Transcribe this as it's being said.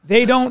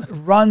They don't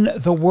run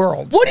the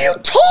world. What are you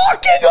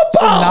talking about?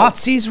 So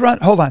Nazis run.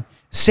 Hold on,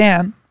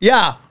 Sam.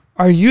 Yeah.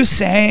 Are you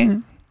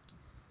saying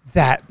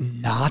that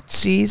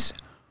Nazis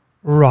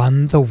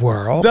run the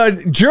world?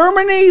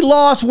 Germany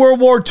lost World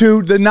War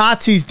II. The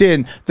Nazis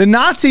didn't. The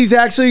Nazis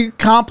actually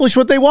accomplished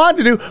what they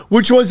wanted to do,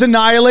 which was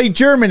annihilate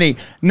Germany.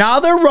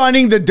 Now they're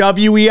running the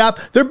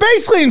WEF. They're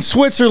basically in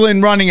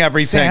Switzerland running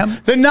everything.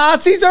 Sam? The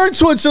Nazis are in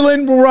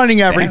Switzerland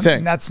running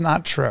everything. That's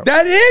not true.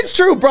 That is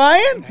true,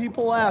 Brian.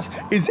 People ask,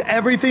 is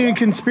everything a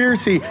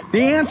conspiracy?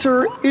 The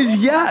answer is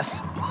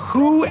yes.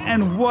 Who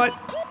and what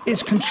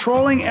is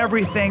controlling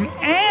everything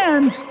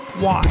and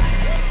why?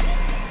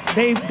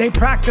 They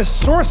practice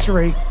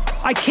sorcery.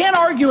 I can't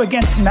argue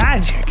against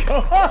magic.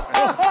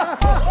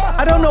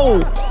 I don't know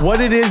what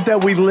it is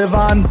that we live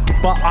on,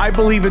 but I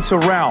believe it's a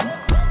realm.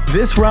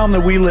 This realm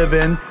that we live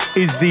in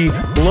is the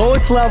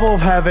lowest level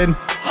of heaven,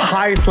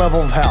 highest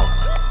level of hell.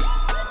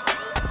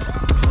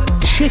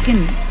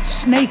 Chicken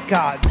snake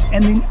gods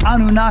and the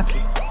Anunnaki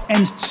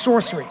and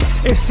sorcery.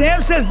 If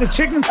Sam says the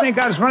chicken and snake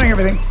god is running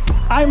everything,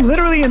 I'm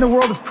literally in the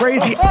world of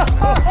crazy.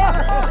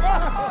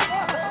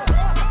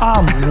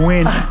 I'm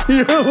winning.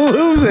 You're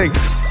losing.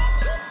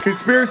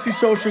 Conspiracy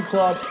Social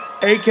Club,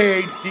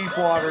 a.k.a.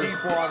 Deepwater.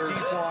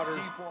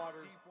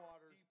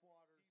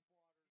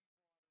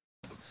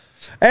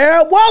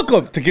 And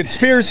welcome to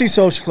Conspiracy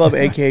Social Club,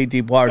 a.k.a.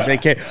 Deepwaters,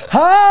 a.k.a.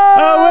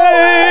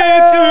 Highway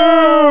to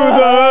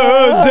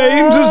the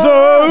danger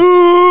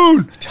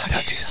zone.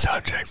 Touchy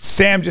subject.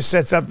 Sam just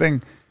said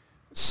something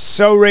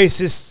so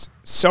racist,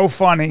 so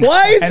funny.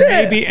 Why is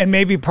it? And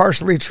maybe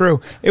partially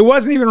true. It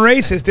wasn't even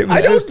racist. It was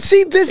I don't just,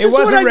 see this it is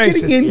what wasn't I'm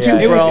racist. getting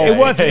into, It bro.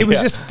 wasn't. It was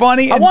just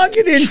funny. I and want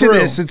to get into true.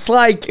 this. It's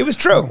like It was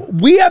true.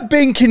 we have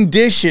been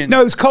conditioned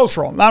No, it was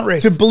cultural, not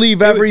racist. to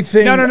believe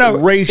everything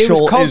racial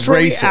it was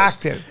culturally is racist.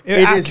 active. It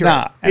is accurate.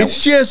 not. And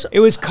It's just it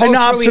was an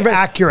culturally observation.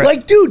 accurate.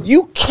 Like, dude,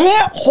 you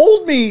can't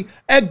hold me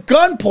at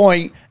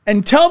gunpoint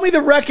and tell me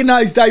to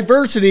recognize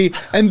diversity,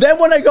 and then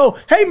when I go,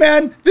 hey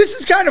man, this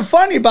is kind of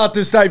funny about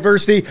this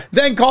diversity,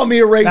 then call me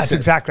a racist. That's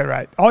exactly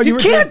right. All You were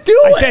can't doing,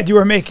 do I it. said you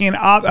were making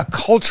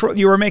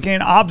you were making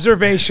an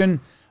observation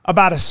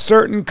about a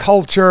certain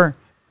culture,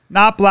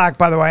 not black,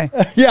 by the way.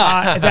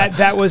 Yeah.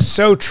 That was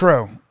so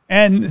true,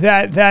 and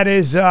that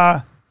is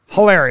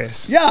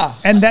hilarious. Yeah.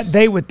 and that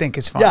they would think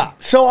is funny. Yeah.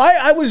 So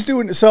I was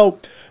doing so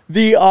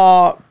the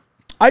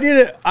I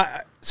did it.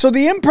 So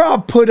the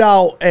Improv put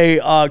out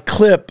a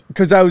clip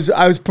because I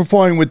was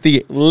performing with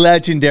the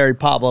legendary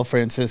Pablo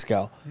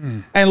Francisco,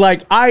 and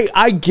like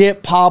I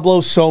get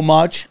Pablo so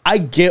much. I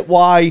get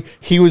why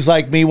he was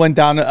like me, went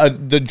down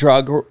the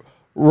drug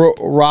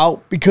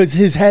route, because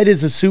his head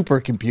is a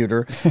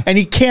supercomputer and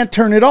he can't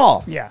turn it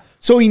off. Yeah.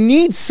 So he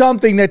needs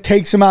something that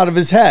takes him out of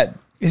his head.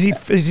 Is he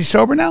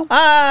sober now?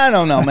 I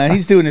don't know, man.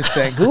 He's doing his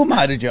thing. Who am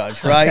I to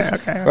judge, right?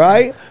 Okay.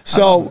 Right?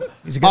 So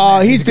He's a good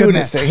man. he's a good doing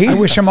man. his thing. I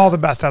wish him all the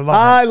best. I love him.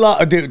 I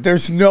love, dude.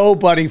 There's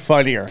nobody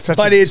funnier,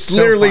 but it's so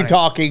literally funny.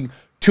 talking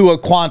to a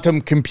quantum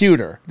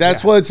computer.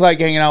 That's what it's like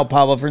hanging out with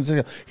Pablo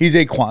Francisco. He's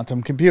a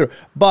quantum computer.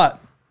 But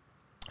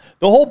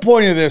the whole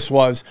point of this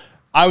was,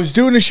 I was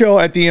doing a show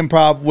at the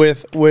Improv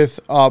with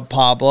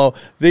Pablo.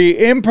 The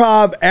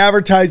Improv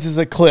advertises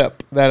a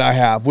clip that I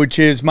have, which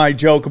is my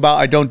joke about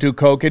I don't do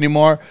coke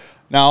anymore.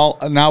 Now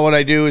what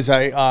I do is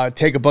I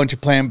take a bunch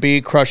of Plan B,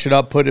 crush it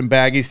up, put it in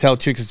baggies, tell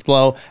chicks it's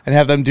blow, and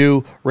have them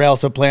do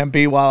rails of Plan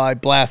B while I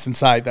blast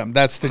inside them.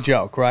 That's the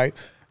joke, right?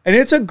 And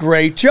it's a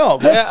great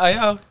joke. Yeah, I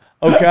know.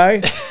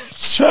 Okay?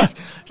 So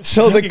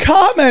the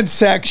comment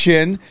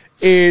section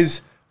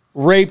is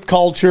rape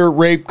culture,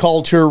 rape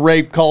culture,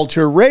 rape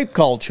culture, rape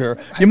culture.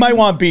 You might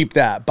want to beep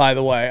that, by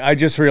the way. I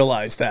just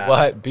realized that.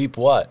 What? Beep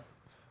what?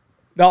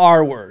 The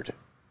R word.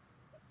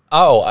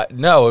 Oh,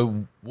 no,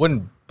 it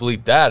wouldn't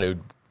bleep that.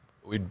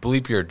 We'd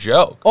bleep your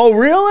joke. Oh,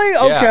 really?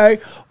 Yeah.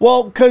 Okay.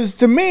 Well, because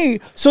to me,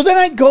 so then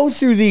I go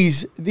through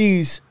these,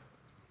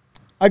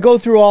 I go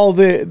through all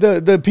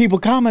the people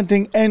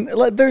commenting, and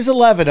there's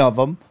 11 of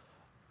them.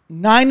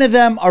 9 of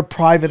them are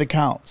private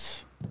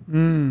accounts.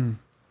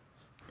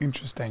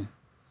 Interesting.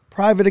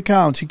 Private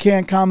accounts. You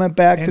can't comment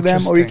back to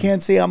them, or you Interesting.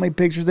 can't see how many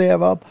pictures they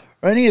have up,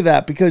 or any of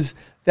that, because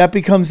that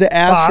becomes the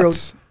Astro.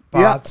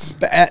 Bots.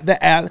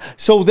 Yeah,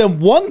 so then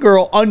one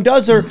girl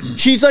undoes her.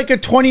 She's like a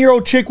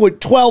 20-year-old chick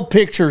with 12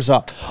 pictures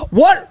up.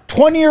 What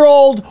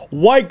 20-year-old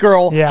white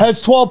girl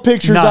has 12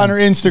 pictures None. on her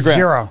Instagram?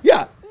 0.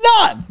 Yeah,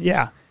 none.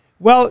 Yeah.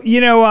 Well,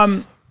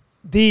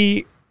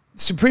 the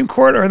Supreme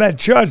Court, or that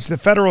judge, the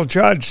federal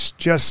judge,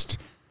 just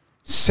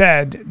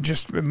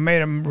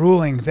made a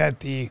ruling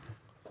that the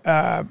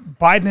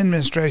Biden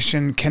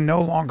administration can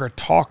no longer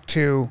talk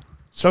to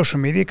social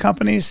media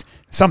companies.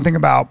 Something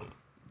about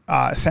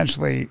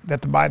essentially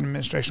that the Biden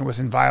administration was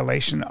in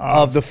violation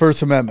of the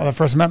First Amendment. Of the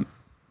First Amendment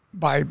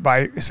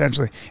by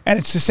essentially. And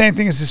it's the same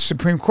thing as the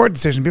Supreme Court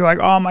decision. Be like,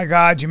 oh my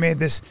God, you made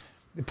this,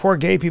 the poor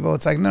gay people.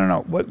 It's like,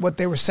 no. What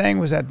they were saying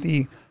was that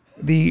the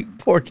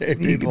poor gay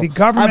people. The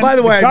government, by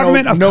the way, the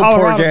government I of know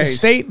Colorado, poor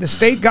gays. the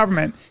state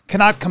government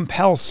cannot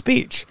compel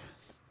speech.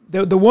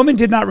 The woman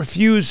did not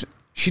refuse.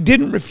 She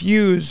didn't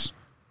refuse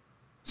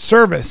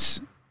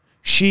service.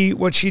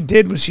 what she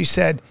did was she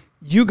said,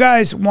 you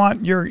guys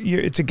want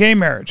it's a gay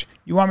marriage.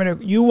 You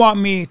want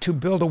me to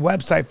build a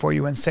website for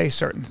you and say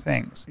certain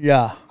things.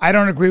 Yeah. I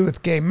don't agree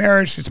with gay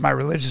marriage. It's my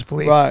religious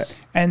belief. Right.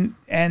 And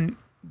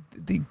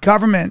the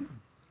government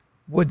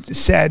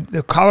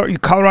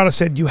Colorado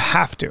said you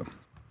have to.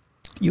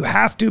 You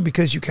have to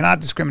because you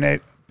cannot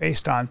discriminate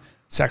based on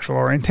sexual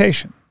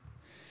orientation.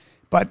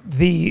 But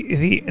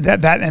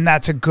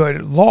that's a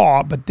good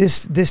law, but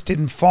this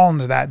didn't fall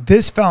into that.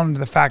 This fell into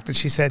the fact that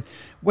she said,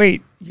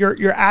 wait,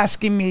 you're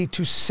asking me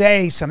to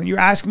say something. You're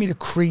asking me to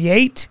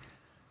create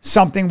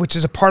something which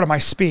is a part of my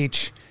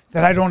speech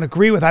that I don't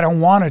agree with. I don't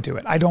want to do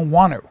it. I don't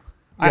want to.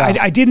 Yeah.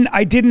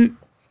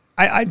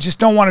 I just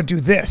don't want to do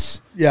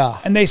this. Yeah.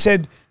 And they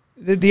said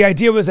the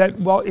idea was that,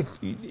 well,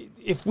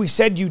 if we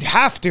said you'd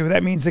have to,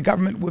 that means the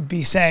government would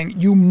be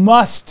saying you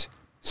must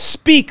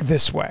speak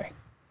this way.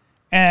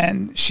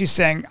 And she's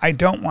saying, I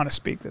don't want to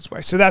speak this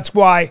way. So that's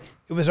why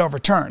it was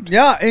overturned.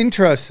 Yeah,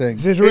 interesting.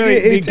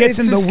 It gets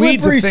in the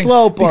weeds of things.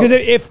 Because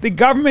if the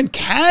government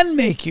can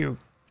make you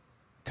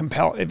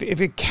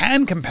if it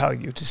can compel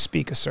you to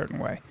speak a certain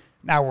way,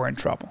 now we're in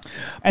trouble.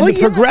 And the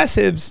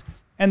progressives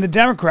and the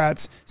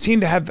Democrats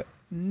seem to have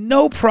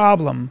no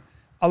problem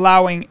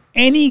allowing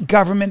any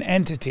government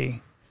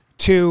entity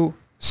to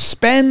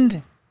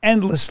spend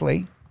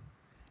endlessly,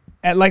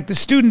 at like the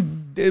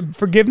student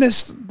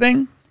forgiveness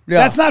thing. Yeah.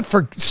 That's not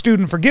for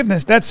student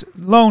forgiveness. That's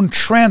loan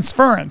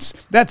transference.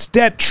 That's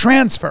debt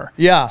transfer.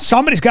 Yeah.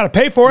 Somebody's got to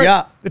pay for it.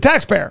 Yeah. The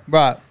taxpayer.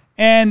 Right.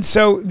 And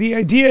so the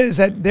idea is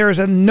that there is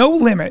no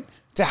limit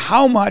to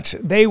how much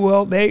they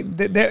will.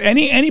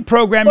 Any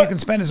program you can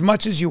spend as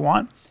much as you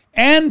want.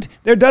 And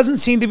there doesn't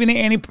seem to be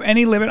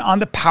any limit on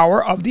the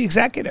power of the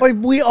executive. But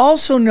we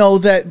also know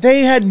that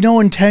they had no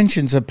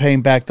intentions of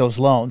paying back those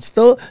loans.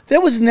 Though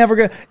that was never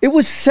going to, it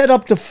was set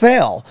up to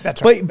fail.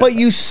 That's right. But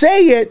you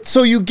say it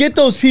so you get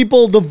those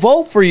people to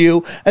vote for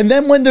you. And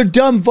then when they're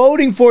done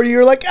voting for you,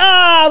 you're like,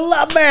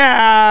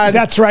 man.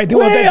 That's right. That's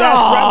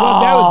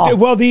right.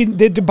 Well, the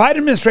Biden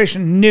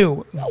administration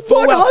knew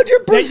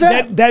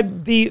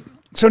 100%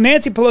 so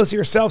Nancy Pelosi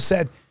herself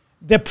said,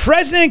 the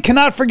president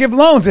cannot forgive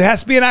loans. It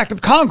has to be an act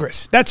of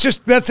Congress.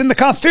 That's in the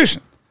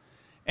Constitution.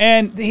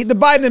 And the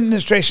Biden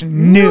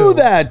administration knew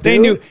that. They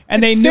knew,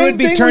 and they knew it'd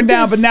be turned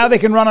down. But now they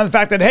can run on the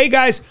fact that, hey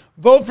guys,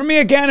 vote for me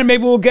again, and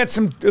maybe we'll get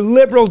some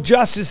liberal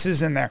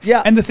justices in there.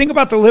 Yeah. And the thing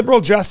about the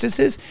liberal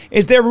justices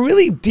is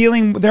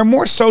they're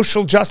more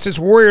social justice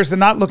warriors than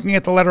not looking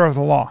at the letter of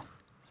the law.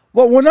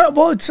 Well, we're not.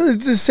 Well, it's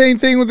the same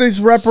thing with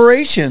these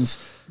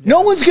reparations.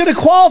 No one's going to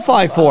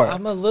qualify for it.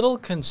 I'm a little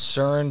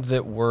concerned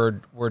that we're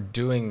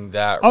doing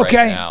that right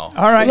now.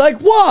 All right. Like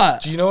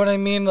what? Do you know what I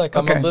mean? Like,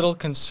 I'm a little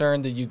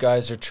concerned that you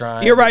guys are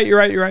trying. You're right.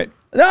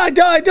 No, I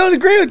don't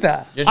agree with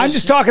that. I'm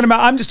just talking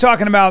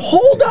about.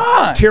 Hold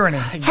on. Tyranny.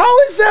 How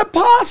is that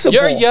possible?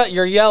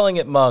 You're yelling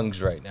at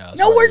Mungs right now.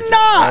 No, we're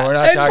not. No, we're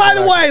not. And by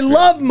the way, I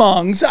love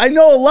Mungs. I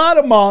know a lot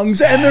of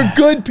Mungs, and they're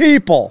good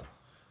people.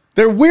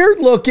 They're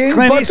weird looking,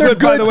 Clint but Eastwood, they're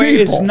good by the way,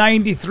 people. is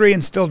 93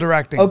 and still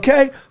directing.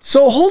 Okay,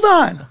 so hold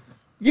on.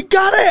 I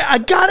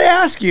gotta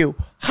ask you,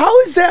 how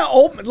is that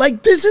old?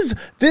 Like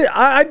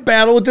I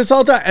battle with this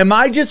all the time. Am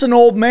I just an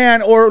old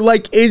man, or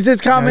like is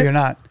this comment? No, you're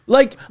not.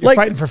 You're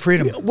fighting for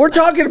freedom. We're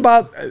talking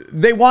about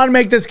they want to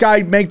make this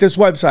guy make this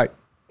website.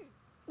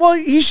 Well,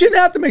 he shouldn't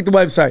have to make the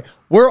website.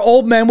 We're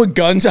old men with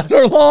guns on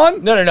our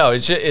lawn. No.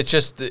 It's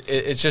just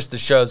the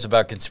show's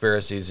about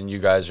conspiracies, and you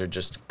guys are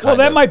just.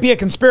 That might be a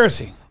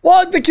conspiracy.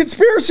 Well, the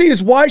conspiracy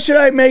is why should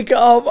I make a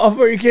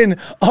freaking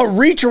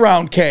reach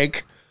around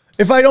cake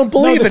if I don't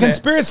believe in it? The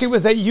conspiracy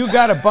was that you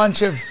got a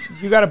bunch of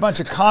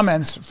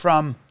comments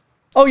from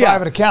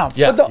private accounts.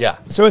 Yeah.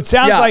 So it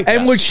sounds like,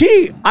 and which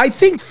I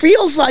think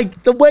feels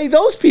like the way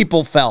those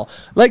people felt.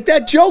 Like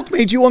that joke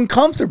made you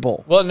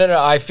uncomfortable. Well,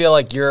 no. I feel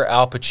like you're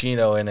Al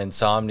Pacino in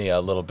Insomnia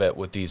a little bit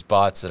with these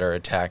bots that are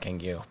attacking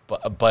you.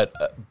 But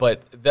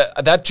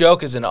that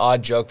joke is an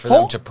odd joke for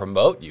them to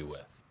promote you with.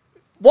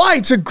 Why?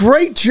 It's a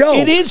great joke.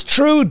 It is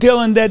true,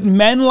 Dylan, that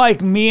men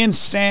like me and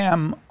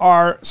Sam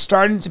are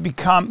starting to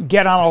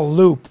get on a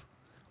loop.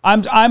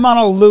 I'm on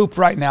a loop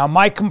right now.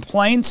 My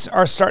complaints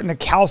are starting to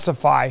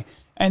calcify,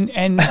 and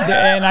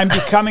I'm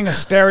becoming a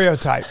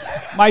stereotype.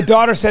 My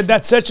daughter said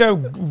that's such a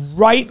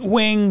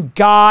right-wing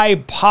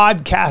guy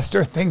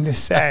podcaster thing to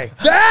say.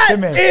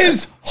 That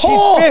is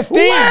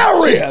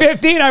hilarious. She's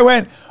 15. I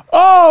went,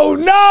 oh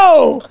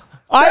no!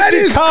 I've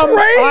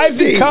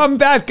become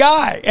that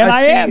guy, and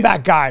I am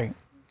that guy.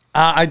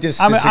 I just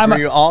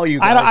disagree with all you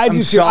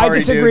guys. I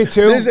disagree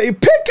too.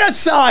 Pick a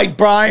side,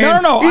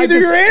 Brian. No. Either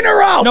you're in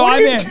or out. No, what are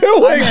you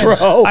doing,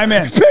 bro? I'm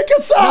in. Pick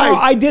a side. No,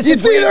 I disagree.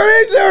 It's either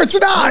in or it's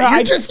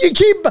not.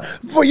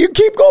 You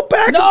keep going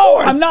back and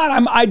forth. I'm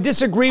not. I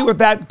disagree with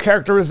that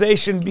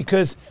characterization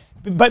because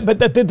But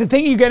the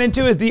thing you get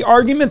into is the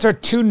arguments are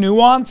too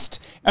nuanced,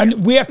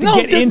 and we have to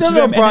get into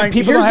them. Brian, and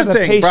people here's don't have the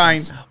thing,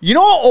 patience. Brian. You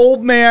know, an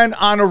old man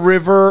on a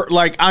river,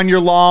 like on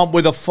your lawn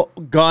with a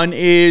gun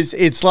is.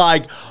 It's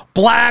like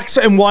blacks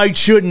and whites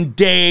shouldn't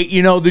date.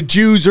 You know, the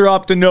Jews are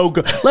up to no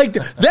good. Like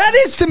that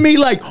is to me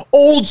like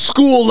old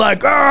school.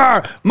 Like,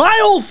 my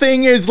whole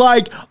thing is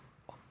like.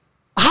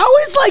 How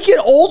is like in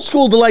old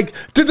school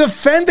to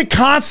defend the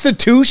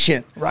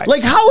Constitution? Right.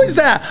 Like how is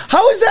that?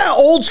 How is that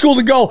old school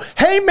to go,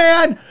 hey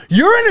man,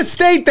 you're in a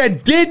state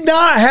that did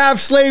not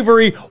have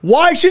slavery.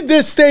 Why should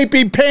this state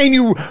be paying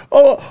you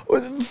for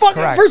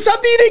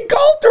something you didn't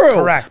go through?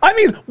 Correct. I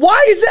mean,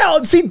 why is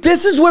that? See,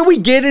 this is where we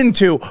get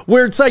into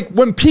where it's like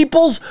when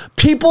people's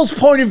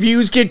point of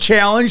views get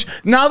challenged,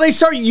 now they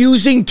start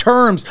using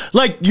terms.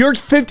 Like your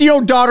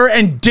 50-year-old daughter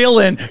and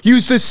Dylan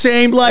use the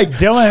same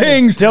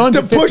things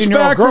to push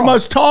back from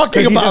us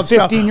talking about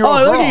stuff. Oh,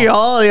 look at you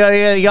all,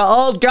 you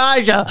old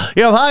guys, you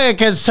fucking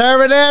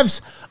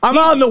conservatives. I'm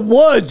out in the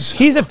woods.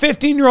 He's a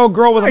 15-year-old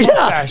girl with a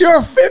mustache. Yeah, you're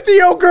a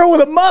 50-year-old girl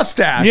with a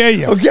mustache. Yeah,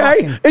 you okay?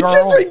 It's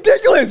just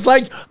ridiculous.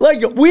 Like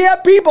we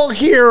have people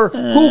here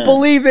who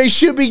believe they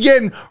should be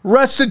getting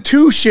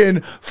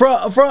restitution for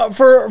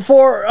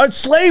a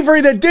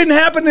slavery that didn't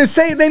happen in the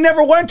state they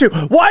never went to.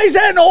 Why is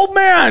that an old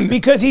man?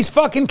 Because he's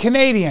fucking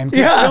Canadian.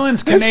 Yeah,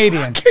 Dylan's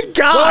Canadian. This fucking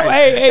guy. Well,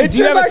 hey, do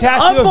you have a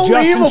tattoo of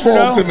Justin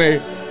Trudeau? To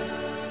me.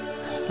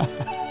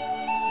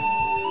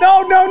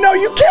 No,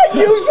 you can't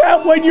use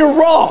that when you're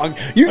wrong.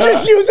 You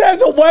just use it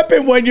as a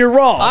weapon when you're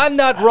wrong. I'm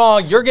not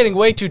wrong. You're getting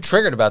way too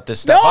triggered about this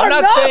stuff. No, I'm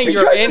not saying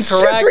you're incorrect. It's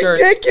just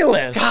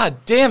ridiculous. God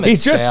damn it,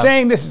 He's just Sam.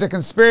 saying this is a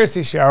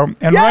conspiracy show.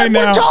 And Yeah, right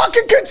now, we're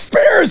talking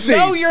conspiracy.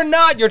 No, you're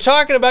not. You're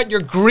talking about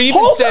your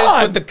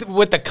grievances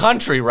with the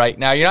country right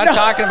now. You're not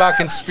talking about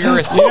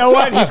conspiracy. you know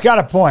what? He's got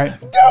a point.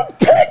 Dude,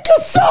 pick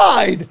a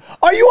side.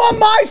 Are you on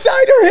my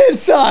side or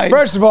his side?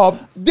 First of all,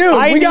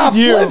 dude, we got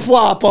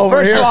flip-flop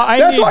over here.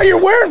 That's why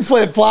you're wearing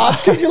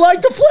flip-flops, because you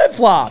like the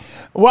flip-flop.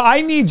 Well,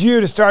 I need you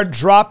to start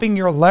dropping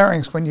your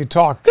larynx when you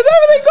talk, because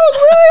everything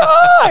goes really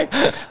high,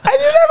 and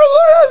you never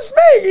learn how to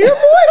speak. Your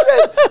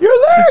voice, your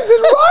larynx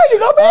is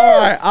riding up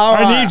here. All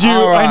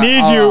right, I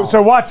need you.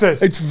 So watch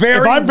this. It's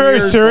very If I'm very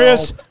weird,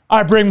 serious, bro.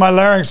 I bring my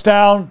larynx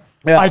down.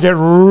 Yeah. I get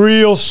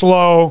real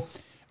slow,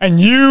 and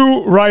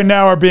you right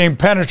now are being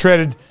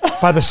penetrated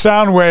by the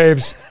sound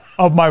waves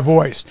of my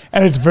voice,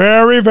 and it's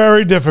very,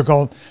 very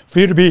difficult for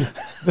you to be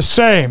the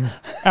same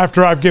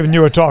after I've given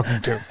you a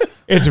talking to.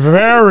 It's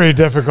very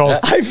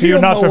difficult for you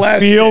not to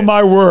feel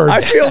my words. I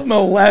feel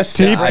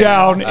molested. Deep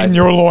down in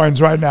your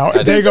loins right now.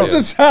 They go,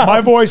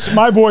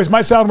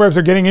 my sound waves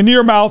are getting into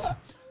your mouth.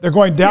 They're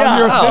going down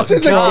your throat.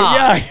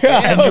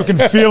 And you can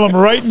feel them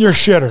right in your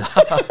shitter.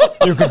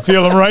 You can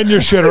feel them right in your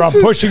shitter.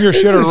 I'm pushing your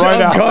shitter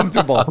right out.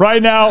 Uncomfortable.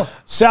 Right now,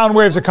 sound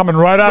waves are coming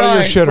right out of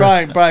your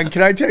shitter. Brian,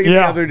 can I tell you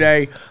the other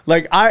day?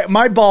 Like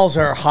my balls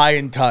are high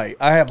and tight.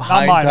 I have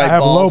high and tight balls. I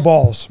have low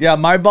balls. Yeah,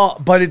 my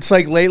ball, but it's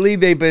like lately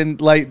they've been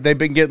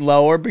getting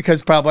lower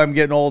because probably I'm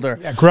getting older.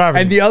 Yeah,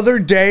 gravity. And the other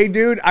day,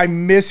 dude, I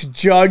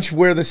misjudged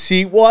where the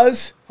seat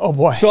was. Oh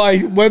boy! So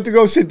I went to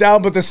go sit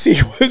down, but the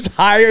seat was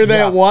higher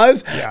than it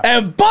was,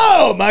 and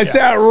boom! I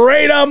sat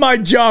right on my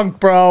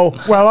junk, bro.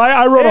 Well,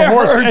 I rode a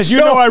horse. As you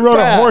know, I rode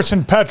a horse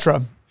in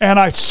Petra, and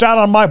I sat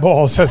on my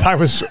balls as I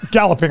was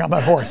galloping on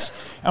that horse.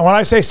 And when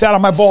I say sat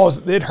on my balls,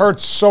 it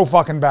hurts so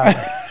fucking bad.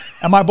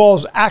 And my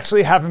balls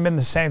actually haven't been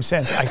the same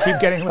since. I keep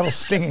getting little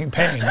stinging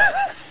pains.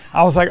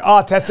 I was like,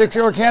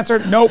 testicular cancer?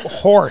 Nope,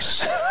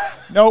 horse.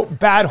 Nope,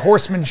 bad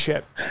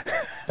horsemanship.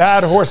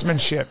 Bad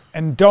horsemanship.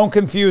 And don't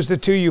confuse the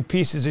two, you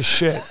pieces of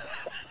shit.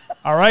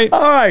 All right? All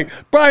right.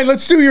 Brian,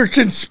 let's do your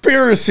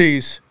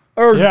conspiracies.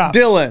 Or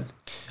Dylan.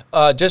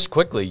 Just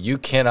quickly, you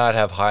cannot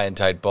have high and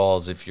tight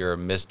balls if you're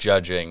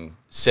misjudging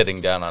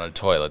sitting down on a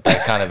toilet.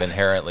 That kind of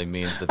inherently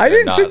means that I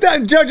didn't sit down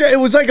and judge it. It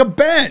was like a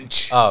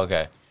bench. Oh,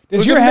 okay.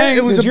 Does your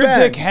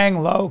dick hang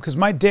low? Because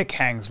my dick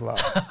hangs low.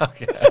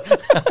 Okay.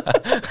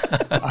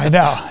 I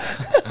know.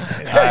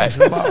 It hangs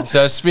low.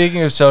 So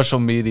speaking of social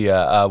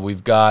media,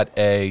 we've got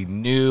a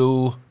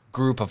new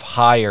group of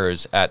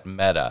hires at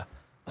Meta.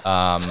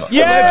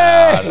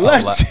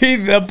 Let's see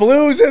the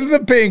blues and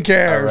the pink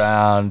hairs.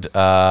 Around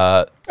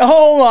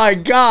oh my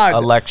God.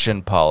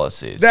 election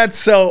policies. That's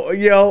so,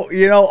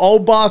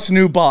 old boss,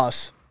 new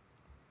boss.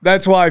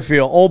 That's how I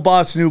feel. Old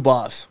boss, new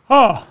boss.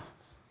 Huh.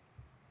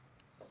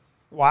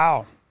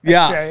 Wow.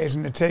 Yeah. XJ is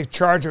going to take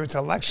charge of its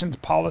elections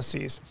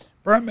policies.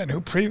 Bertman,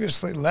 who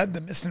previously led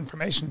the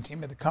misinformation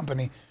team at the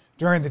company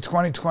during the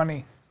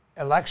 2020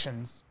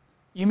 elections.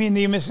 You mean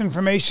the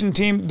misinformation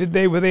team?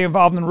 Were they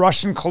involved in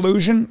Russian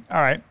collusion?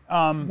 All right.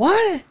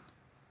 What?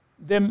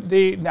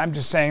 I'm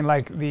just saying,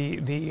 like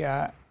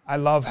I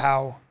love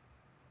how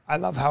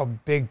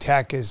big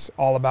tech is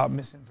all about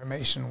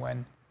misinformation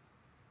when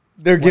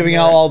they're giving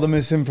out all the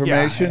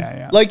misinformation.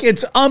 Yeah. Like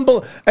it's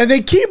unbelievable. And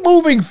they keep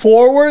moving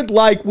forward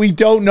like we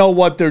don't know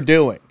what they're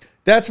doing.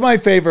 That's my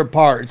favorite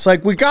part. It's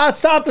like, we got to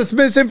stop this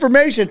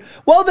misinformation.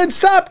 Well, then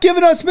stop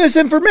giving us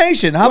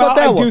misinformation. How about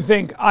that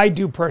one? I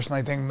do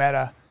personally think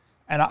Meta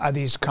and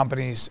these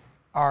companies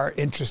are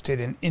interested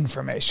in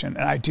information,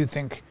 and I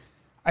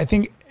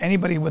think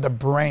anybody with a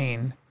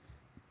brain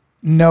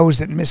knows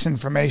that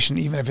misinformation,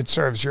 even if it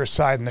serves your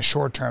side in the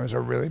short term, is a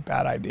really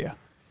bad idea.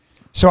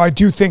 So I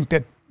do think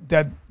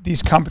that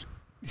these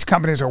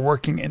companies are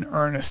working in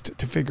earnest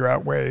to figure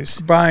out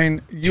ways.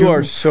 Brian, you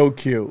are so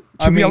cute.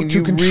 To be able to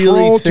you control,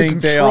 really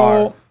think they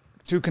are.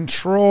 To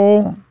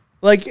control.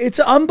 Like, it's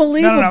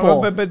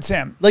unbelievable. No, but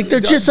Sam. Like, they're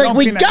just like,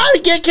 we got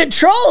to get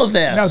control of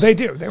this. No, they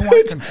do. They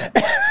want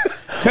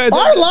control.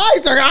 Our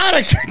lives are out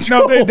of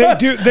control. No, they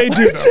do. They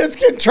do. Just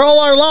control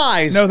our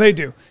lives. No, they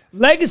do.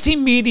 Legacy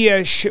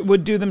media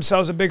would do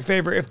themselves a big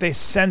favor if they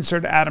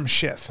censored Adam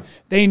Schiff.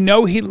 They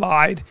know he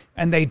lied,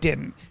 and they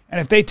didn't. And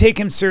if they take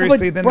him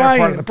seriously, then they're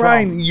part of the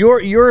problem. Brian,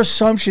 your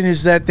assumption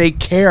is that they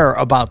care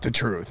about the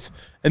truth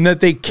and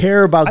that they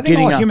care about I think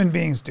getting all human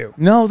beings do.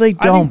 No, they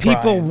don't. I think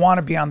people Brian. want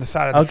to be on the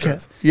side of the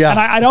truth. Yeah. And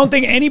I don't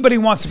think anybody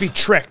wants to be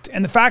tricked.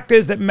 And the fact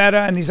is that Meta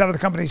and these other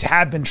companies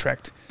have been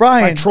tricked.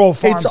 Brian, by troll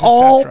farms, it's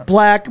all etc.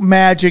 black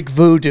magic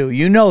voodoo.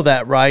 You know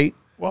that, right?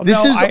 Well,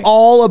 this no, is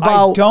all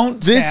about.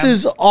 This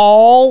is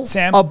all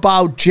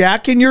about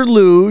jacking your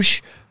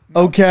luge.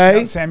 Okay,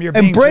 no, Sam, you're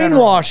and being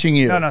brainwashing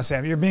general. you. No,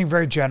 Sam, you're being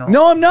very general.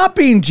 No, I'm not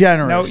being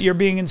generous. No, you're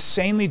being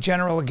insanely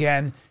general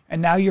again.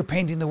 And now you're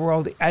painting the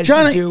world as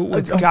you do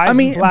with guys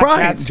in black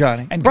hats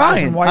and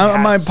guys in white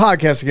hats. My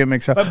podcast get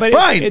mixed up. But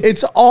Brian,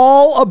 it's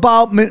all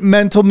about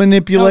mental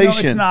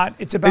manipulation. No,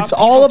 it's not. It's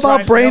all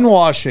about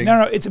brainwashing.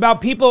 No, it's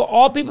about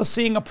all people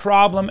seeing a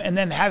problem and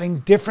then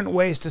having different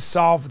ways to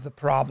solve the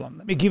problem.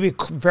 Let me give you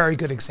a very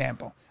good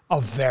example. A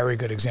very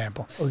good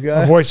example. Okay.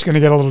 My voice is going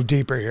to get a little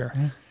deeper here.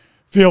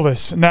 Feel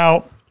this.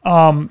 Now,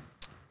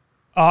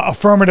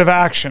 affirmative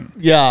action.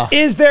 Yeah.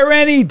 Is there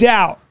any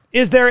doubt?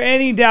 Is there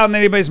any doubt in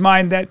anybody's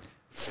mind that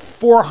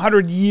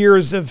 400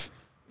 years of,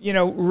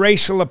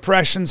 racial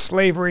oppression,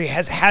 slavery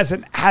has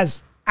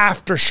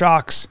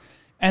aftershocks,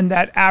 and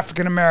that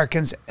African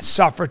Americans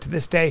suffer to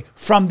this day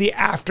from the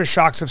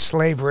aftershocks of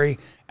slavery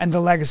and the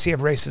legacy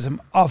of racism?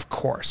 Of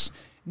course.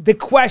 The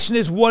question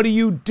is, what do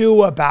you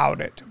do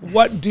about it?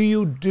 What do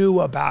you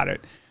do about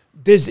it?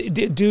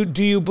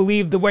 Do you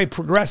believe the way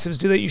progressives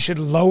do that you should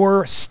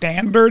lower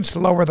standards,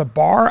 lower the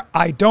bar?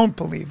 I don't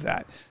believe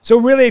that. So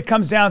really it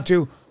comes down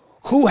to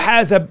who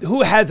has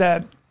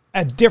a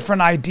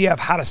different idea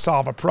of how to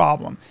solve a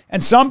problem.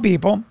 And some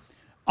people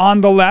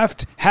on the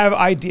left have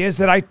ideas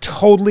that I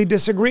totally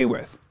disagree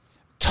with.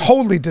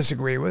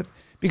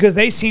 Because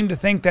they seem to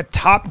think that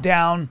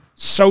top-down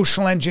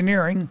social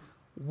engineering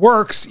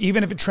works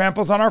even if it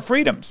tramples on our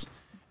freedoms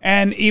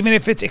and even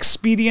if it's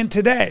expedient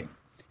today.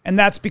 And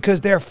that's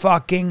because they're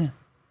fucking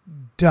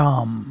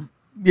dumb.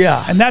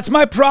 Yeah. And that's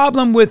my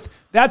problem with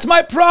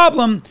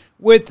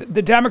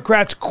the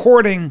Democrats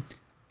courting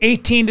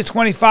 18 to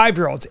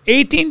 25-year-olds.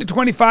 18 to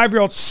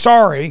 25-year-olds,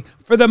 sorry,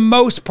 for the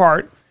most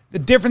part, the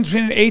difference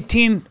between an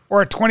 18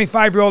 or a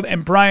 25-year-old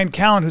and Brian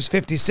Callen, who's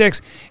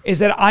 56, is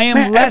that I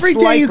am less likely.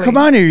 Every day you come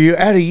on here, you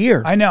add a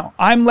year. I know.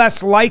 I'm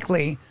less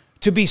likely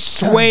to be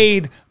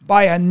swayed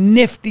by a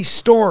nifty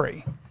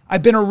story.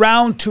 I've been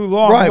around too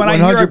long. Right, when 100%. I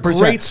hear a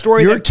great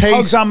story that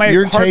tugs on my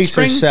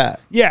heartstrings,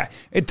 yeah,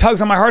 it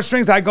tugs on my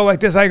heartstrings. I go like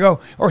this.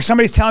 Or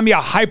somebody's telling me a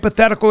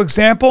hypothetical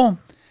example.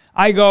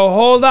 I go,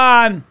 hold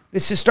on.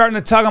 This is starting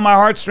to tug on my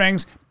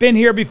heartstrings. Been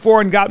here before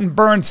and gotten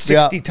burned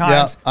 60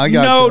 times. I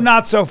got you.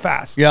 Not so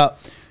fast. Yeah.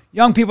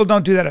 Young people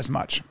don't do that as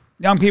much.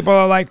 Young people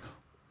are like,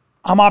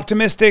 I'm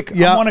optimistic.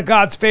 I'm one of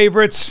God's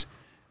favorites.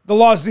 The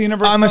laws of the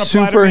universe. I'm a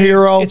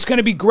superhero. It's going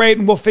to be great,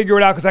 and we'll figure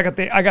it out because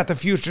I got the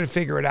future to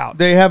figure it out.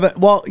 They haven't.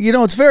 Well,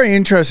 it's very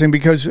interesting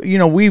because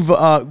we've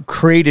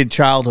created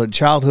childhood.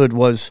 Childhood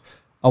was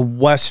a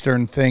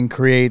Western thing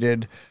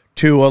created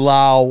to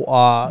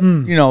allow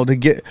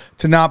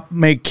to not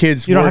make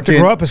kids. You don't have to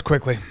grow up as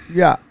quickly.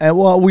 Yeah, and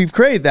we've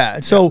created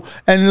that. So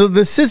and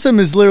the system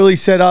is literally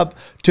set up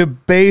to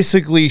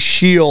basically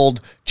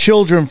shield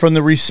children from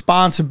the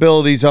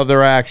responsibilities of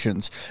their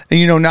actions.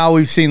 And now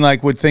we've seen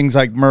like with things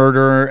like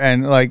murder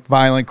and like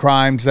violent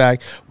crimes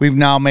that we've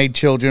now made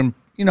children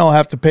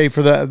have to pay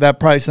for that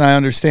price, and I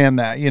understand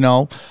that.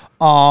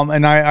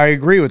 And I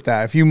agree with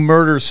that. If you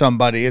murder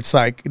somebody, it's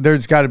like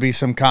there's got to be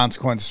some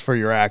consequences for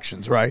your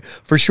actions, right?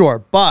 For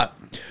sure. But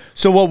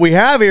so what we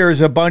have here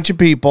is a bunch of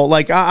people.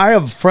 Like I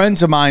have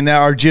friends of mine that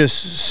are just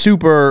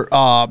super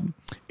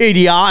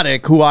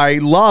idiotic, who I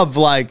love,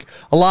 like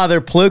a lot of their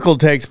political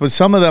takes, but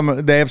some of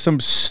them, they have some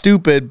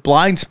stupid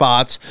blind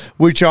spots,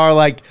 which are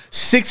like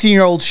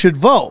 16-year-olds should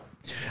vote.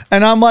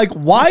 And I'm like,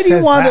 why do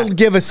you want to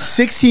give a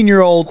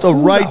 16-year-old the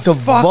right to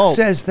vote? Who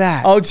says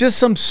that? Oh, just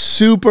some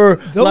super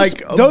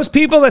those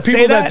people that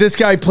say that this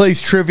guy plays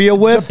trivia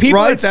with. The people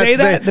right? that say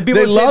that, the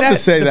people they love to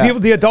say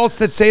that. The adults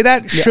that say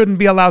that shouldn't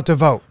be allowed to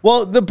vote.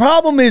 Well, the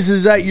problem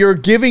is that you're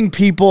giving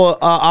people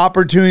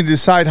opportunity to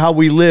decide how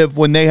we live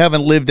when they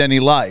haven't lived any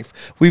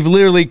life. We've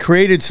literally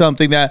created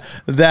something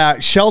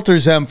that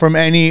shelters them from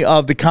any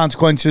of the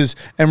consequences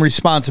and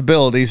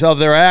responsibilities of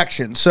their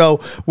actions.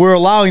 So we're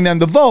allowing them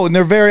to vote, and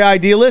they're very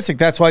idealistic.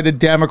 That's why the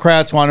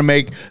Democrats want to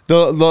make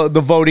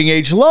the voting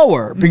age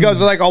lower because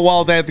they're like, oh,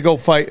 well, they have to go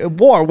fight in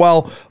war.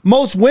 Well,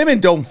 most women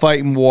don't fight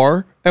in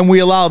war, and we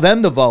allow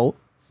them to vote.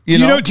 Do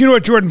you know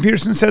what Jordan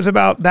Peterson says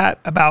about that,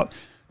 about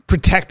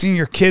protecting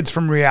your kids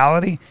from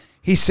reality?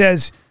 He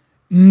says,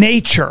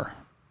 nature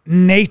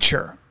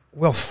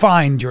will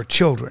find your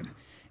children,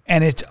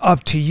 and it's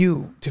up to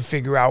you to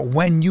figure out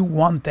when you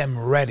want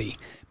them ready.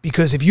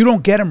 Because if you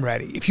don't get them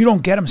ready, if you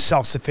don't get them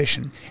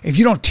self-sufficient, if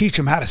you don't teach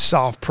them how to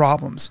solve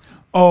problems,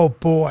 oh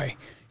boy,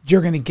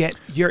 you're going to get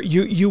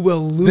you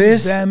will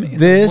lose them in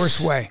the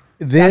worst way.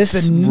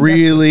 This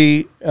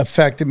really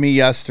affected me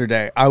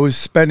yesterday. I was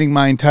spending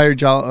my entire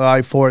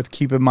July 4th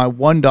keeping my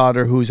one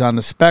daughter who's on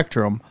the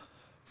spectrum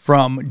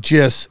from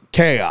just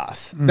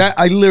chaos. That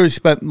I literally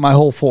spent my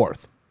whole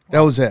 4th. That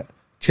was it,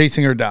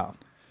 chasing her down.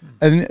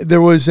 And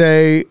there was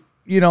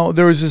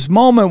this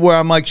moment where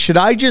I'm like, should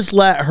I just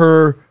let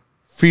her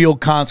feel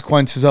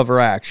consequences of her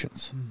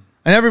actions?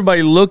 And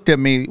everybody looked at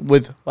me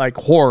with like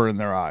horror in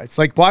their eyes.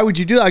 Like, why would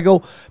you do that? I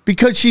go,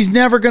 because she's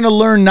never going to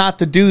learn not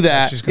to do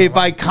that if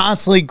I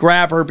constantly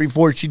grab her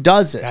before she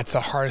does it. That's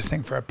the hardest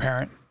thing for a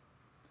parent.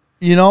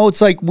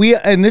 It's like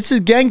and this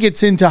again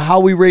gets into how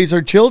we raise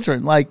our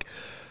children. Like,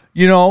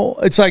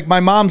 it's like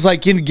my mom's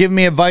like, give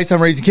me advice on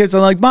raising kids.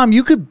 I'm like, Mom,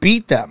 you could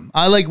beat them.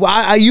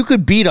 You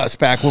could beat us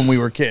back when we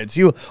were kids.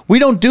 We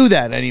don't do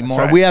that anymore.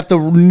 Right. We have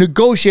to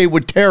negotiate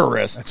with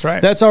terrorists. That's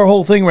right. That's our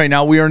whole thing right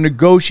now. We are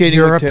negotiating.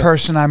 You're a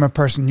person. I'm a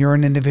person. You're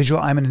an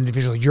individual. I'm an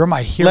individual. You're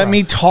my hero. Let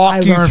me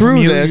talk you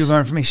through this. You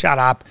learn from me. Shut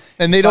up.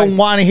 And they don't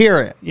want to hear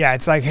it. Yeah,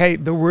 it's like, hey,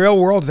 the real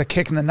world is a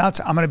kick in the nuts.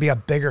 I'm going to be a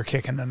bigger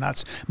kick in the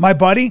nuts. My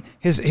buddy,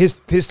 his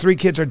 3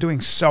 kids are doing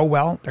so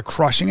well. They're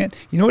crushing it.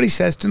 You know what he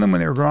says to them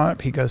when they were growing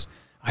up? He goes,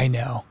 I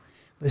know.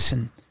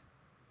 Listen,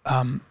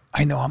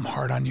 I know I'm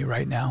hard on you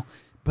right now,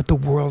 but the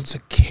world's a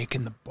kick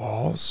in the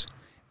balls,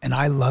 and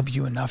I love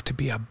you enough to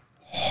be a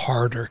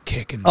harder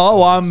kick in the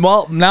balls.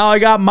 Well, now I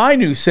got my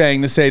new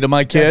saying to say to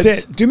my kids.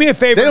 That's it. Do me a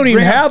favor. They don't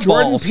even have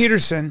Jordan balls.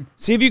 Peterson.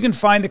 See if you can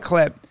find a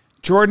clip.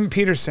 Jordan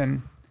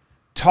Peterson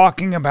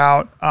talking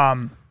about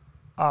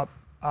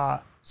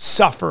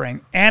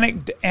suffering.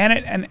 An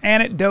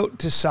antidote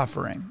to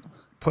suffering.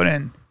 Put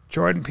in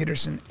Jordan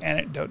Peterson,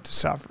 antidote to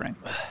suffering.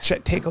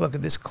 Take a look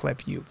at this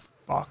clip, you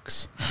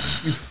fucks.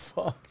 You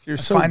fucks. I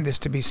find this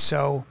to be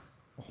so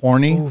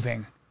horny,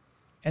 moving.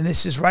 And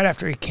this is right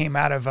after he came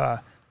out of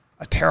a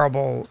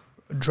terrible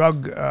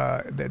drug.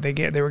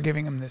 They were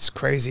giving him this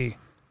crazy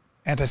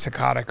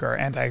antipsychotic or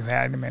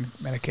anti-anxiety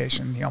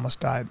medication. He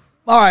almost died.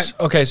 All right.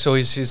 Okay, so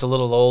he's a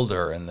little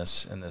older in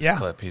this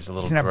clip. He's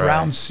in a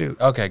brown suit.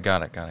 Okay,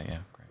 got it. Yeah.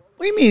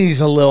 What do you mean he's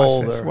a little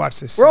older?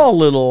 Watch this. We're all a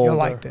little older. You'll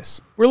like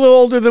this. We're a little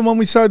older than when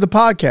we started the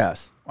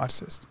podcast.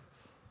 Watch this.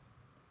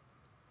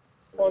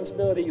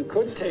 Responsibility you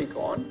could take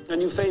on,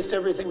 and you faced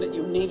everything that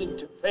you needed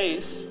to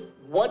face.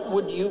 What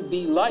would you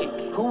be like?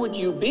 Who would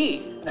you be?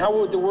 And how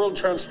would the world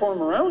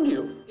transform around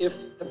you?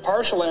 If the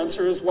partial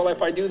answer is, well,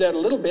 if I do that a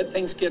little bit,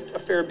 things get a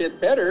fair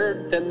bit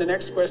better, then the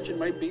next question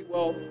might be,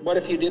 well, what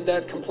if you did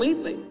that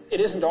completely?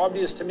 It isn't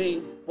obvious to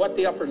me what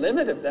the upper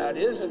limit of that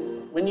is.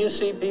 And when you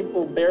see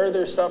people bear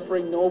their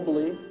suffering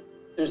nobly,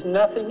 there's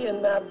nothing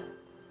in that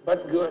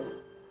but good.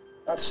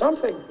 That's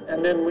something.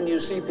 And then when you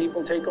see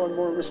people take on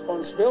more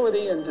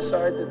responsibility and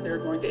decide that they're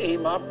going to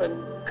aim up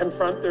and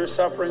confront their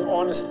suffering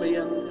honestly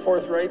and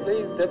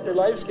forthrightly, that their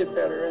lives get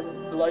better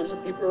and the lives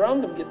of people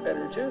around them get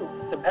better too.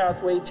 The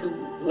pathway to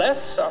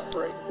less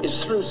suffering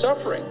is through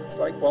suffering. It's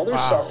like, well,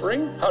 there's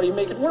suffering. How do you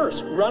make it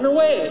worse? Run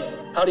away.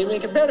 How do you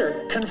make it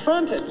better?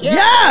 Confront it. Yeah,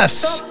 yes!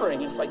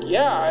 Suffering. It's like,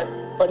 yeah,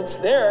 but it's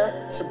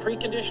there. It's a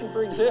precondition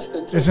for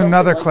existence. There's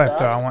another clip,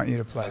 though, I want you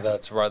to play.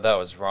 That's right. That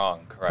was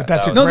wrong. Correct. But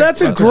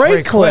that's a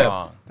great clip.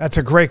 That's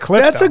a great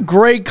clip. That's a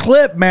great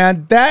clip,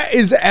 man. That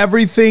is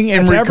everything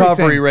in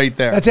recovery right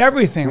there. That's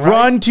everything, right?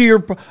 Run to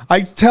your...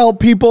 I tell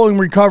people in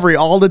recovery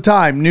all the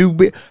time,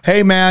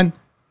 hey, man,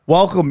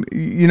 welcome.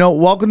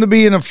 Welcome to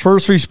being a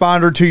first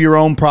responder to your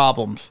own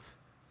problems.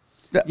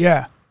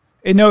 Yeah.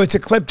 It's a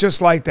clip just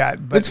like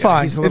that. But it's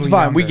fine. It's fine.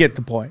 Younger. We get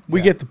the point.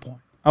 We get the point.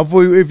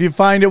 If you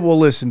find it, we'll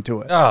listen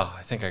to it. Oh,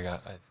 I think I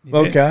got it.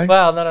 Okay.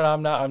 Well,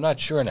 no, I'm not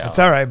sure now. It's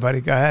all right,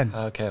 buddy. Go ahead.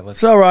 Okay,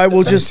 it's all right.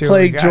 We'll just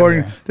play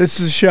Jordan. This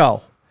is a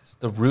show.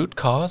 The root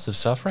cause of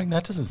suffering?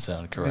 That doesn't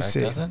sound correct,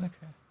 does it? Okay.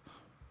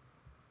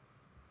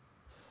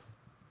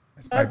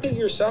 The fact that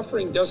you're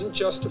suffering doesn't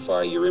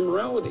justify your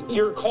immorality.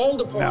 You're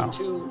called upon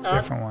to act.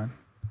 Different one.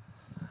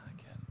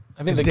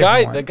 I mean, the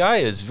guy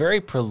is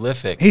very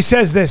prolific. He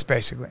says this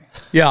basically.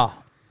 Yeah.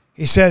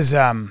 He says,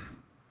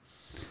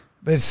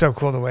 but it's so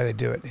cool the way they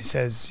do it. He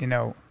says,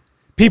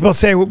 people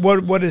say,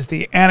 what is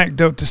the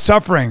antidote to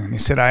suffering? And he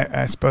said,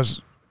 I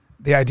suppose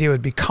the idea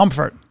would be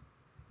comfort.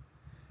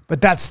 But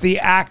that's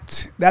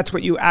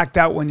what you act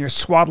out when you're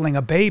swaddling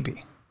a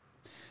baby.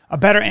 A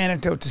better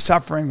antidote to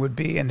suffering would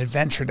be an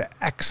adventure to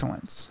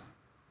excellence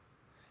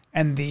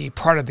and the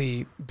part of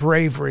the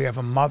bravery of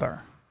a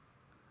mother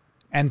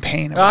and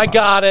pain of a mother.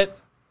 Got it.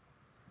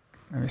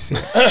 Let me see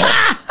it.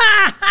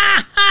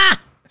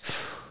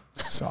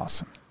 This is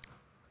awesome.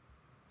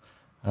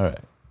 All right.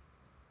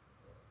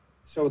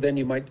 So then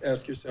you might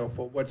ask yourself,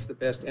 well, what's the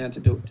best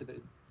antidote to the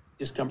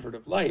discomfort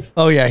of life?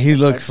 Oh, yeah, he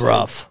looks I'd say,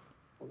 rough.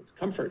 Well, it's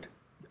comfort.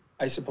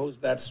 I suppose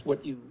that's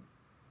what you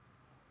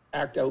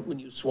act out when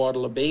you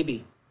swaddle a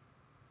baby.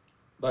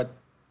 But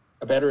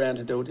a better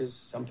antidote is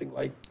something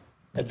like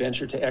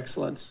adventure to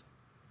excellence.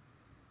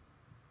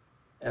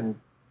 And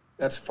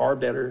that's far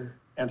better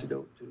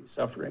antidote to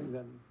suffering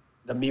than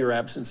the mere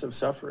absence of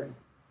suffering.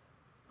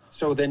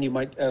 So then you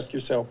might ask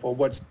yourself, well,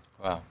 what's...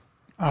 Wow.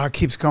 It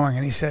keeps going,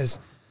 and he says,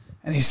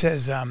 and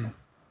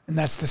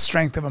that's the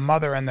strength of a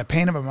mother and the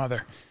pain of a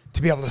mother,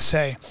 to be able to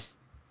say,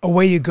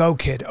 away you go,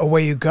 kid,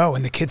 away you go.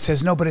 And the kid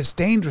says, no, but it's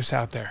dangerous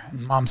out there.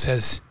 And mom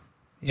says,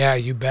 yeah,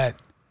 you bet.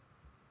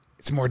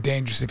 It's more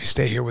dangerous if you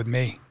stay here with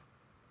me,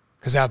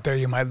 because out there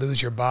you might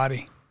lose your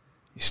body.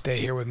 You stay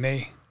here with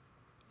me,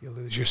 you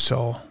lose your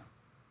soul.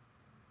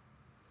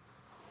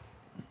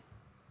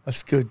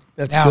 That's good.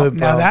 That's good,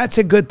 bro. Now, that's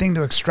a good thing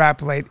to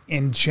extrapolate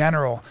in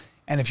general.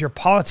 And if your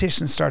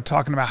politicians start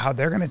talking about how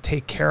they're going to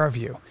take care of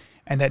you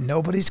and that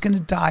nobody's going to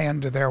die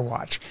under their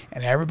watch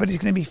and everybody's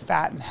going to be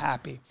fat and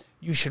happy,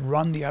 you should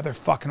run the other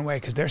fucking way,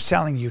 because they're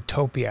selling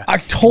utopia. I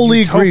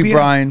totally agree,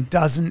 Brian.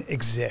 Doesn't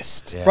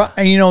exist. Yeah.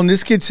 And and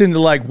this gets into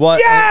like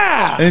what?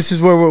 Yeah. And this is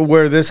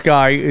where this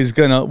guy is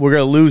we're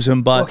gonna lose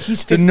him. But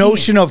He's the 15.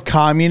 notion of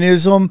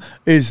communism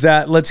is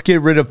that let's get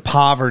rid of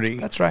poverty.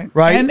 That's right.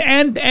 Right.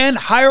 And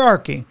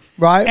hierarchy.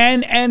 Right.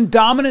 And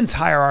dominance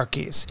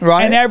hierarchies.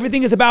 Right. And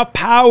everything is about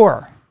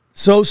power.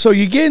 So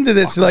you get into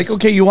this like,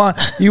 okay, you want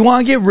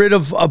to get rid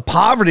of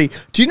poverty.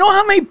 Do you know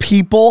how many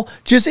people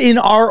just in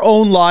our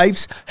own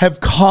lives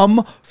have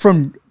come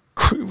from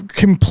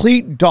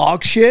complete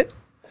dog shit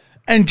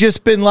and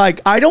just been like,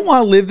 I don't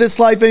want to live this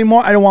life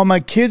anymore. I don't want my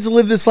kids to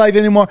live this life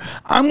anymore.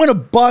 I'm going to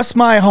bust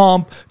my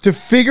hump to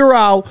figure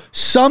out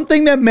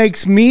something that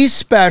makes me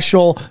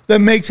special,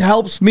 that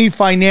helps me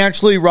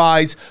financially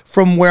rise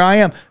from where I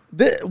am.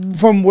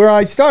 From where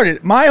I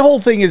started. My whole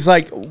thing is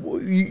like,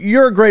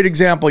 you're a great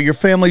example. Your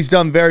family's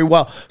done very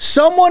well.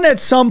 Someone at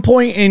some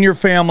point in your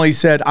family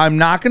said, I'm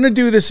not going to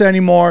do this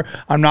anymore.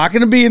 I'm not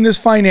going to be in this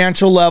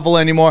financial level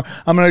anymore.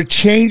 I'm going to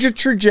change the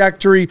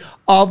trajectory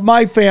of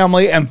my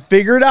family, and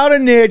figured out a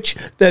niche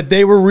that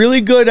they were really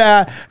good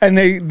at, and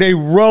they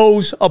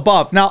rose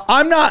above. Now,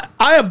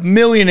 I have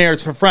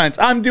millionaires for friends.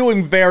 I'm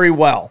doing very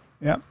well.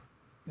 Yep.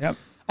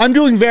 I'm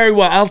doing very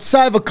well.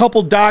 Outside of a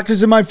couple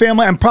doctors in my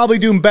family, I'm probably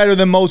doing better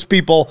than most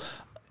people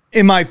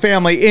in my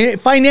family,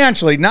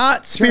 financially,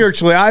 not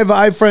spiritually. Sure.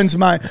 I have friends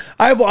of mine.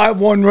 I have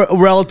one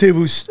relative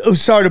who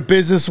started a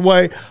business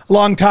a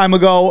long time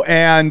ago,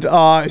 and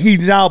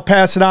he's now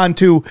passed it on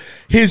to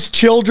his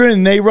children,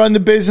 and they run the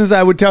business.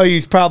 I would tell you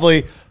he's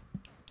probably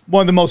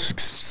one of the most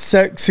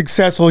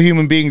successful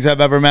human beings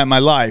I've ever met in my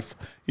life.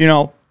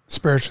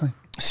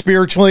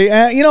 Spiritually,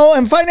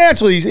 and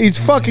financially, he's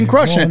fucking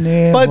crushing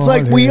it. But it's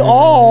like we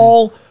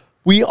all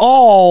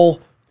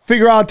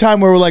figure out a time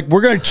where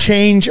we're going to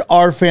change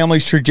our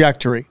family's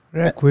trajectory.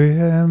 Sorry,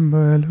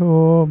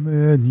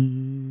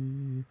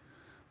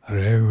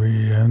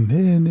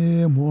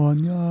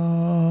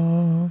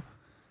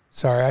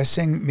 I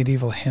sing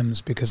medieval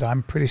hymns because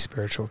I'm pretty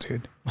spiritual,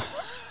 dude.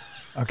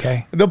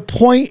 Okay. The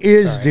point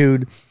is,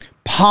 dude,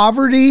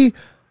 poverty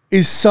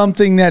is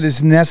something that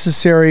is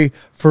necessary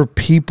for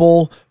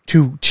people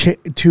to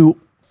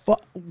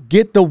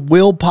get the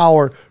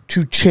willpower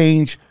to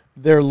change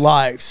their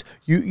lives.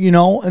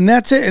 And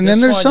that's it. And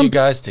then there's some you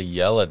guys to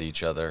yell at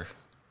each other.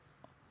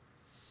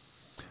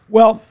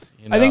 Well,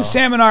 I think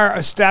Sam and I are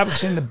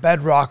establishing the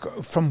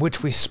bedrock from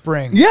which we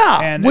spring. Yeah,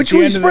 and which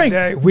we spring.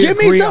 Give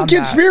me some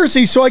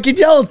conspiracy so I can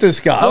yell at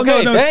this guy.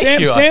 Okay, no, thank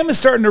you. Sam is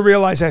starting to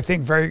realize, I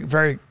think, very,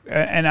 very,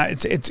 and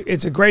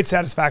it's a great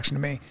satisfaction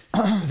to me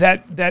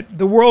that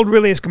the world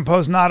really is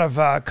composed not of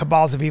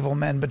cabals of evil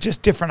men, but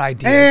just different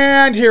ideas.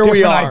 And here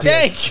we are.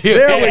 Thank you.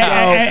 There we go.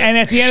 And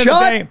at the end of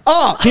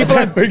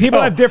the day,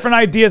 people have different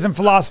ideas and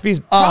philosophies,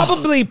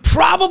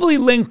 probably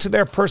linked to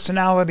their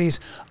personalities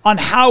on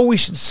how we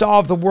should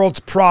solve the world's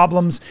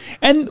problems.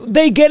 And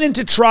they get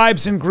into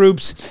tribes and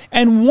groups.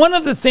 And one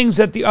of the things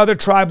that the other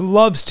tribe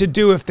loves to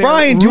do, if they're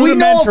Brian, do we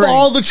know of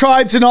all the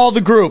tribes and all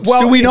the groups?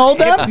 Well, do we know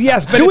them?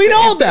 Yes, but do we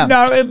know them?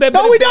 No,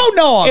 we don't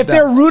know them. If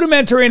they're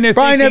rudimentary in their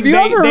Brian, thinking,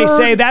 have you ever they heard,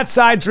 say that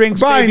side drinks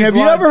Brian, baby have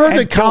you blood ever heard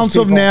the and kills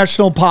Council of people.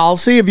 National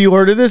Policy? Have you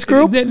heard of this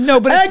group? No,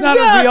 but it's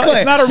exactly. not a real.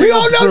 It's not a real. You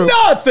don't know group.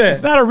 nothing.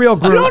 It's not a real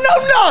group. You don't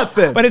know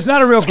nothing. But it's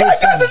not a real group.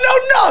 This guy doesn't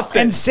know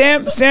nothing. And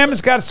Sam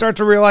has got to start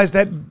to realize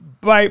that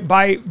by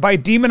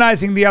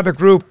demonizing the other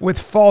group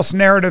with false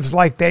narratives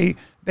like they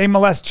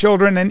molest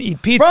children and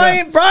eat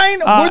pizza. Brian,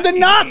 were the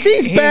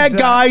Nazis bad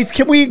guys?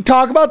 Can we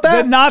talk about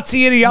that? The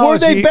Nazi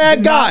ideology. Were they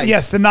bad guys?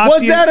 Yes, the Nazi.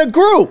 Was that a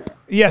group?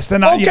 Yes, the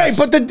Nazis. Okay,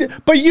 yes.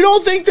 but you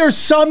don't think there's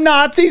some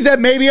Nazis that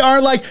maybe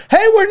aren't like,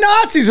 hey, we're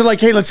Nazis. They're like,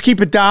 hey, let's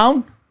keep it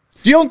down.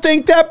 You don't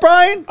think that,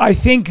 Brian? I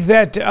think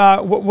that.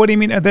 What do you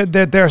mean?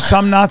 That there are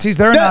some Nazis?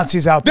 There are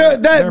Nazis out there.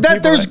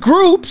 There's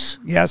groups.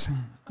 Yes.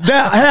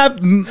 That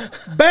have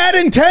bad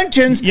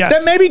intentions, yes.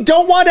 that maybe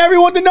don't want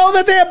everyone to know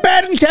that they have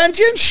bad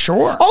intentions?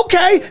 Sure.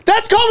 Okay,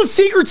 that's called a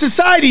secret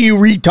society, you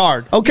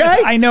retard, okay?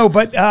 Yes, I know,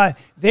 but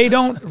They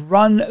don't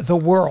run the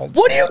world.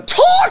 What are you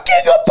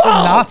talking So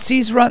about?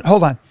 Nazis run.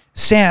 Hold on,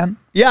 Sam.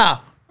 Yeah.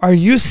 Are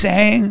you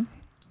saying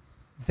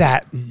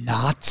that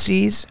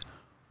Nazis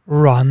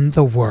run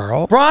the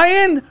world?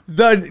 Brian,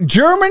 the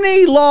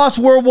Germany lost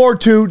World War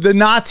II. The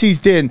Nazis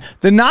didn't.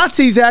 The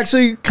Nazis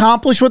actually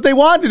accomplished what they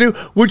wanted to do,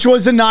 which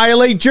was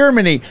annihilate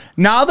Germany.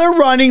 Now they're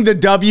running the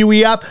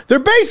WEF. They're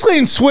basically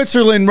in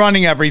Switzerland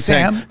running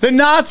everything. Sam? The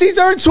Nazis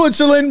are in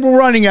Switzerland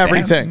running Sam,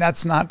 everything.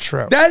 that's not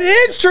true. That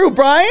is true,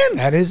 Brian.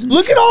 That isn't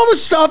Look true. at all the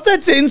stuff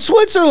that's in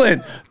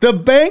Switzerland. The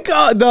bank,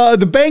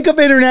 the Bank of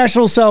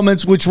International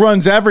Settlements, which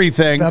runs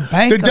everything. The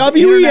Bank the of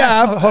WEF,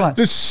 International- hold on.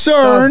 the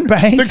CERN, The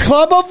Bank- the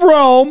Club of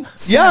Rome.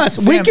 Sam,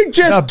 Yes, we Sam, could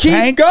just the keep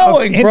Bank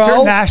going, of bro.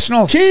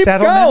 International Keep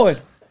Settlements? going.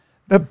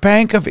 The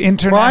Bank of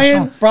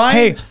International. Brian,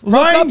 Hey,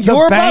 look Brian, up the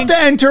you're bank. about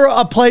to enter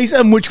a place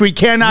in which we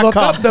cannot Look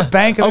come. up the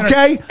Bank of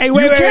Okay? Hey, you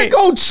can't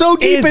go so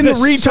deep Is into the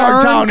retard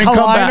CERN town and come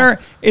collider,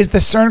 back. Is the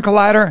CERN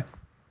collider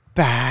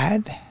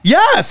bad?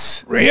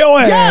 Yes.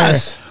 Really?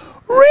 Yes.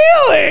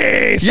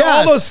 Really? So all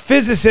Yes. those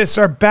physicists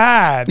are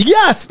bad.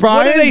 Yes,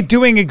 Brian. What are they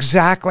doing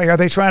exactly? Are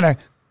they trying to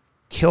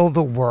kill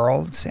the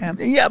world, Sam?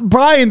 Yeah,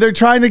 Brian, they're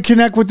trying to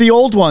connect with the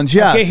old ones.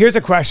 Yes. Okay, here's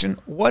a question.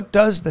 What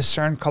does the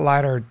CERN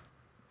collider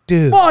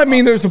do? Well, I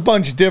mean, there's a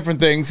bunch of different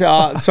things.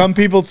 Some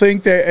people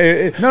think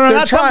that. No,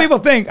 not some people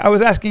think. I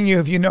was asking you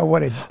if you know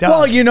what it does.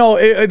 Well, you know,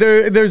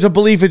 there's a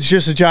belief it's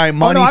just a giant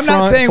money I'm not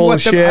front saying full what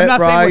of the, shit, I'm not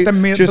right? saying what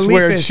the just belief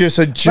where is. it's just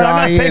a but giant.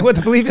 I'm not saying what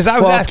the belief is. I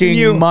was asking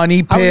you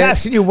money pit. I was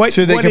asking you what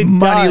so they what can it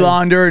money does.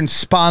 launder and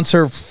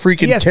sponsor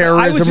freaking Yes, but I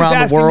was terrorism just around the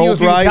asking you world, if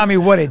you would right? tell me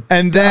what it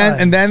and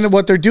then does.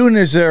 what they're doing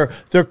is they're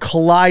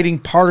colliding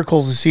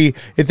particles to see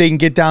if they can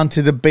get down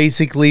to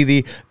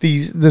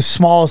the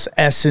smallest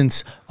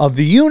essence of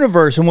the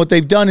universe. And what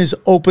they've done is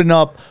open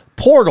up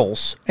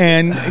portals,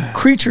 and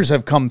creatures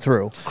have come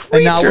through.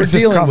 And now we're Creatures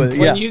have dealing come with it.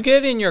 through. Yeah. When you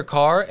get in your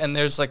car and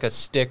there's like a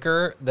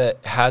sticker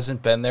that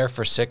hasn't been there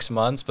for 6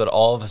 months, but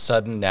all of a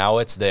sudden now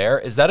it's there,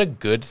 is that a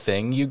good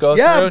thing you go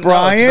Yeah, through?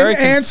 Brian, no, it's very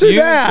answer confusing.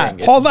 that.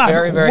 It's Hold on.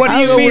 very, very What do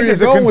I you don't know mean? where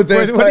there's you're a going with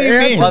this, what do but you mean?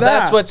 answer Well, that.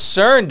 that's what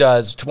CERN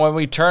does. When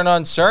we turn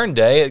on CERN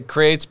Day, it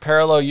creates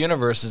parallel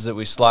universes that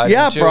we slide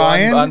Yeah, into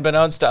Brian.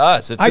 unbeknownst to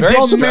us. It's I very It's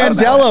called the didn't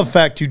know Mandela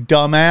effect, you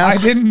dumbass. I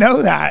didn't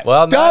know that.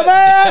 well, not,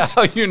 Dumbass!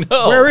 how you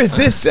know. Where is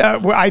this?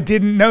 I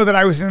didn't know that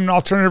I was in an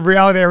alternative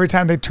reality every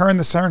time they turn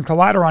the CERN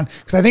collider on,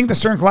 because I think the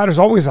CERN collider is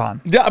always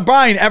on. Yeah,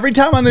 Brian, every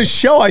time on this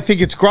show, I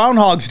think it's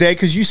Groundhog's Day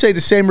because you say the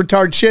same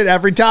retard shit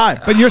every time.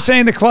 But you're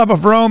saying the Club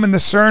of Rome and the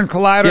CERN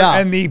collider Yeah.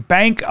 and the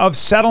Bank of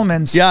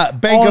Settlements, Yeah,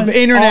 Bank all of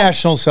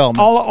International Settlements.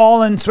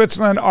 all in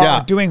Switzerland are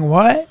Yeah. doing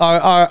what?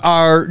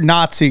 Are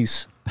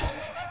Nazis.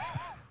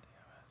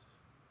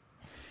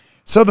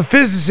 So the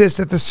physicists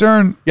at the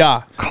CERN,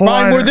 Yeah. collider,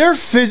 Brian, were there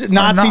Nazi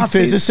Nazis?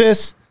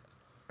 physicists?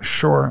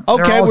 Sure.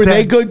 Okay, They're all were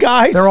they dead. good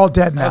guys? They're all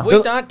dead now. Have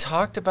we not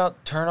talked about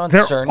turn on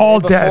They're CERN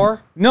all Day dead.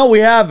 before? No, we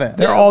haven't.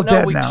 They're all no,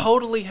 dead we now.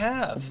 totally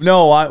have.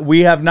 No,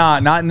 we have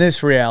not. Not in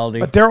this reality.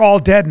 But they're all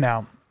dead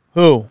now.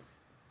 Who?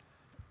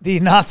 The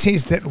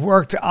Nazis that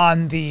worked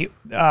on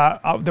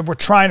that were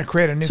trying to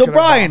create a nuclear So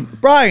bomb.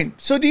 Brian,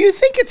 so do you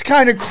think it's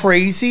kind of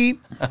crazy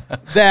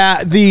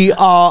that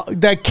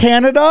that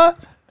Canada,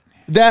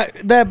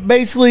 that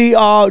basically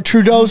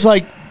Trudeau's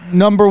like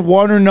number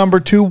 1 or number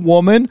 2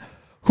 woman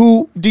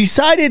who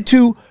decided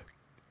to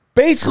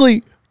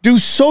basically do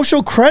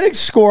social credit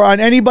score on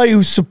anybody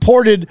who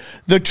supported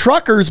the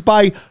truckers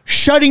by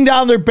shutting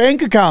down their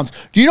bank accounts.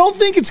 You don't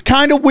think it's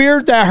kind of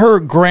weird that her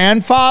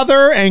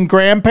grandfather and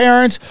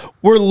grandparents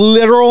were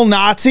literal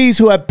Nazis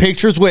who have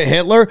pictures with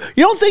Hitler?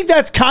 You don't think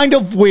that's kind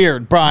of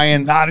weird,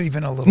 Brian? Not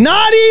even a little.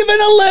 Not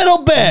even a little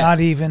bit. Not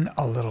even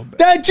a little bit.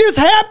 That just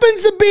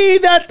happens to be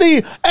that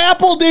the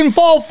apple didn't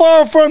fall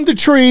far from the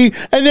tree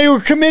and they were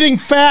committing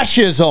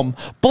fascism.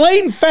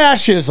 Blatant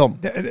fascism.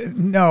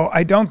 No,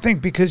 I don't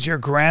think because your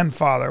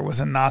grandfather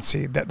was a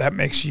Nazi that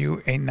makes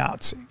you a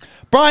Nazi.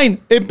 Brian,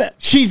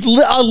 she's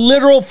a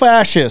literal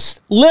fascist.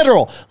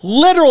 Literal,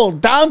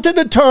 down to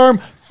the term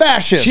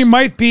fascist. She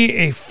might be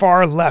a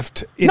far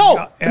left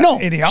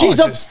ideologist. She's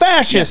a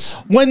fascist.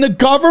 Yes. When the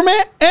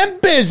government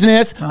and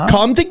business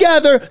come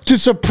together to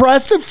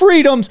suppress the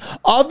freedoms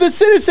of the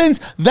citizens,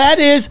 that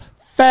is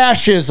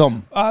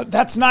fascism.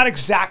 That's not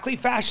exactly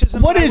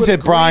fascism. What I is would it,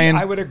 agree- Brian?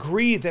 I would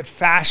agree that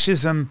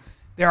fascism,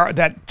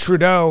 that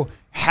Trudeau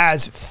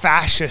has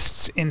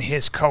fascists in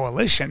his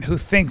coalition who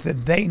think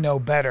that they know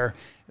better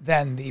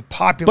than the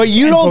populace. But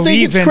you and don't think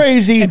believe it's in-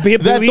 crazy and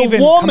that believe the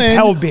in woman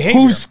compelled behavior.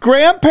 whose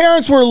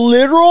grandparents were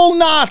literal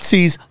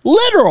Nazis,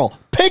 literal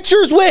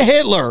pictures with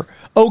Hitler,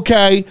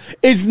 okay,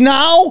 is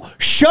now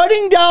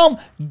shutting down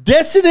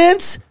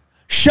dissidents,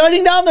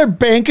 shutting down their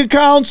bank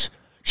accounts,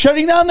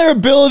 shutting down their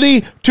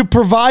ability to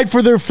provide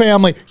for their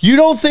family. You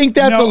don't think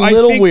that's a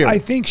little weird? I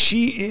think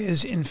she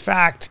is, in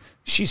fact,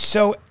 she's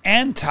so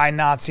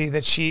anti-Nazi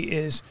that she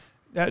is.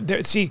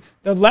 See,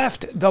 the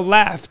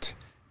left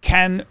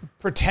can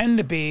pretend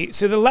to be.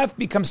 So the left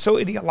becomes so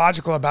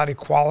ideological about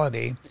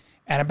equality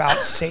and about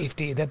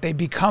safety that they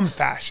become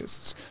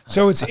fascists.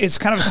 So it's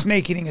kind of a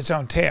snake eating its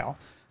own tail.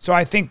 So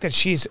I think that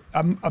she's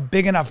a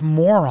big enough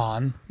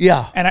moron,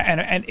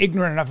 and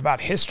ignorant enough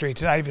about history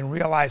to not even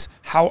realize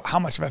how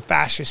much of a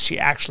fascist she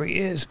actually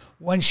is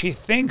when she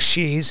thinks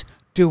she's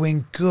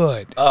doing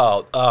good.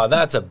 Oh,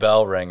 that's a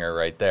bell ringer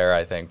right there,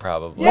 I think,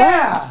 probably.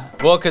 Yeah.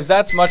 Well, because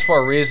that's much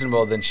more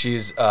reasonable than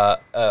she's a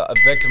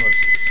victim of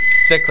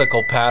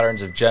cyclical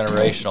patterns of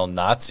generational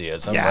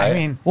Nazism, Yeah, right? I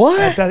mean,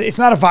 What? It's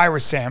not a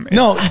virus, Sam.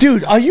 No,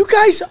 dude, are you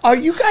guys?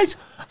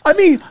 I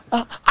mean,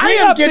 I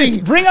am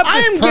getting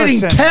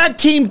getting tag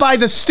teamed by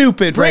the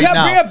stupid right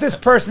now. Bring up this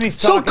person he's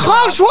talking So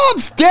Klaus about.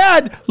 Schwab's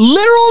dad,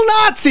 literal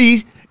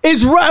Nazi,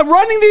 is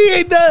running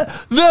the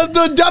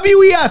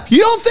WEF. You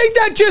don't think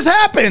that just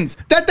happens?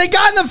 That they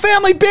got in the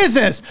family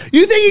business?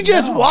 You think he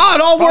just it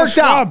all worked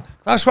out?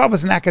 Klaus Schwab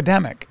was an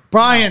academic.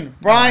 Brian.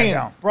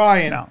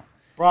 No.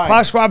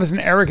 Klaus Schwab is an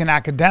arrogant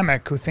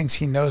academic who thinks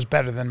he knows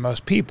better than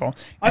most people.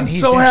 I'm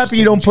so happy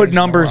you don't put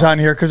numbers on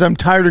here because I'm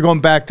tired of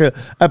going back to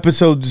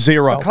episode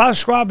 0. But Klaus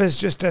Schwab is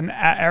just an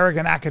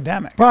arrogant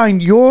academic. Brian,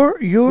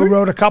 who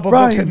wrote a couple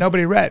books that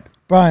nobody read.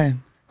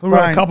 Brian, Who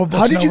wrote a couple books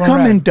how did you no one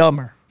come read. in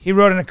dumber? He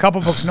wrote in a couple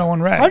books no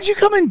one read. How did you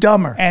come in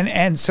dumber?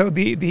 And so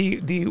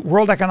the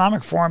World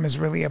Economic Forum is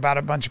really about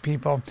a bunch of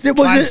people trying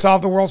to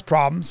solve the world's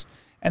problems,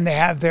 and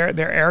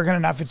they're arrogant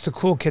enough. It's the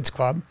cool kids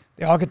club.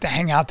 They all get to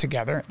hang out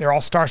together. They're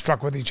all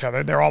starstruck with each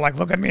other. They're all like,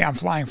 look at me, I'm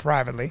flying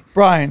privately.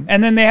 Brian.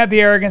 And then they have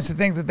the arrogance to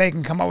think that they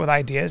can come up with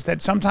ideas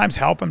that sometimes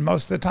help and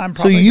most of the time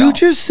probably don't. So you don't.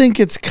 just think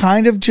it's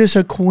kind of just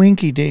a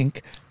quinky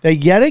dink that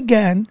yet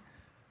again,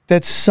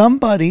 that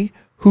somebody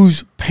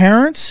whose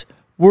parents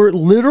were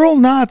literal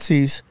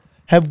Nazis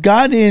have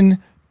got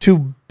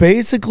into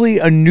basically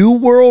a new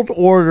world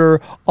order,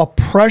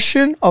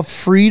 oppression of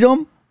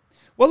freedom?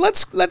 Well,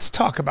 let's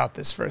talk about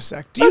this for a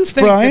sec. Do you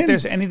think that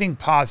there's anything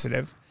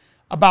positive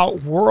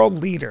about world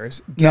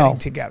leaders getting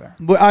together?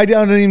 I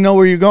don't even know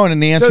where you're going,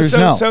 and the answer is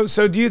no.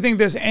 So do you think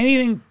there's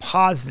anything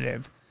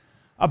positive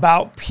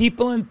about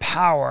people in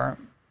power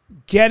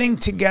getting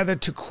together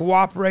to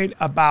cooperate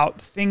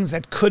about things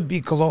that could be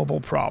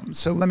global problems?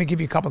 So let me give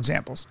you a couple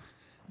examples.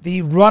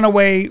 The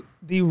runaway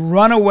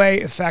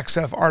effects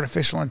of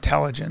artificial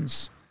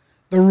intelligence,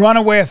 the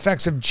runaway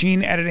effects of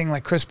gene editing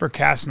like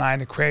CRISPR-Cas9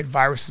 to create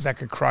viruses that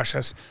could crush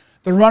us,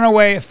 the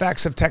runaway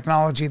effects of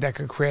technology that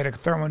could create a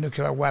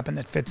thermonuclear weapon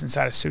that fits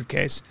inside a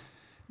suitcase.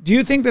 Do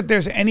you think that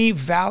there's any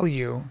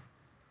value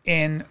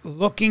in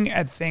looking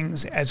at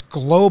things as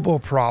global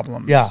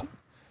problems? Yeah.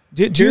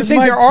 Do you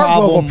think there are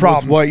global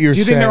problems? What you're do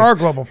you saying. think there are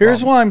global problems?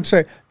 Here's what I'm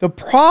saying. The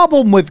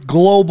problem with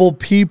global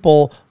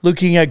people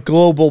looking at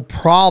global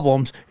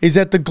problems is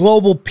that the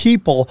global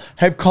people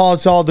have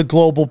caused all the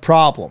global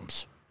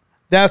problems.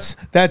 That's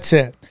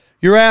it.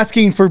 You're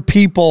asking for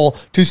people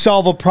to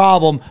solve a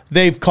problem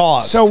they've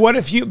caused. So what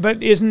if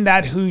but isn't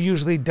that who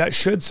usually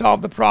should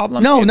solve the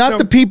problem? No, not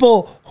the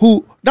people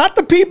who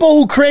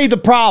create the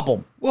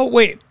problem. Well,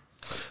 wait.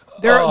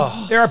 There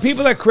are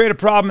people that create a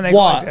problem and they go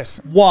like this.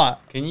 What?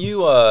 Can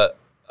you,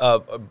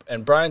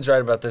 and Brian's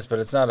right about this, but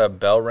it's not a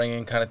bell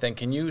ringing kind of thing.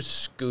 Can you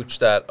scooch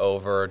that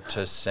over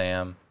to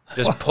Sam?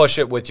 Just push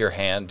it with your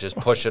hand. Just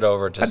push it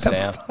over to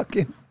Sam.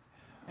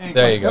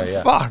 There you go.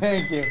 Yeah. Fuck.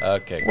 Thank you.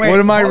 Okay. Wait, what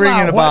am I hold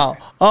ringing on, about?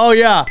 Oh,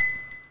 yeah.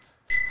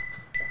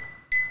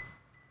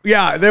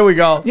 Yeah, there we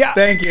go. Yeah.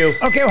 Thank you.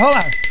 Okay, hold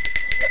on.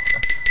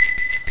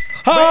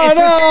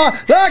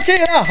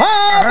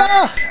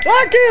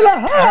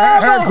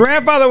 Her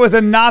grandfather was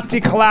a Nazi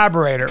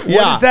collaborator. What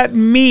does that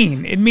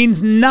mean? It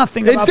means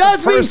nothing about It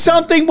does mean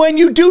something when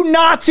you do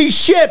Nazi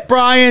shit,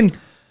 Brian.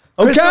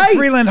 Okay? Crystal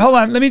Freeland, hold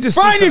on. Let me just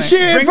Brian, if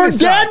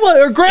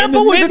her grandpa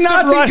was a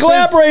Nazi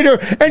collaborator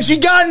and she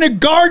got into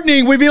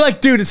gardening, we'd be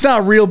like, dude, it's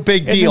not a real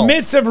big deal. In the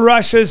midst of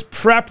Russia's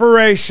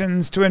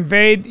preparations to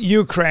invade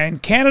Ukraine,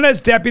 Canada's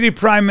Deputy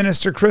Prime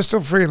Minister, Crystal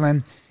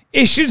Freeland,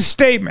 issued a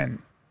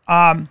statement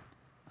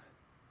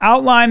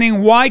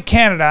outlining why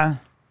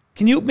Canada...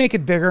 Can you make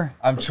it bigger?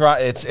 I'm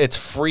trying. It's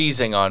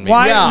freezing on me.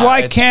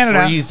 Why it's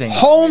Canada,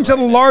 home to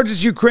the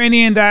largest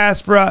Ukrainian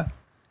diaspora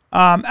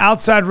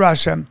outside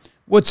Russia,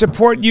 would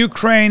support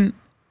Ukraine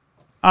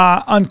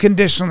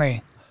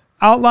unconditionally,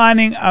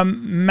 outlining a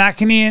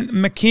McKeon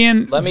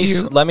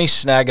view. Let me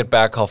snag it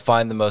back. I'll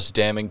find the most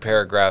damning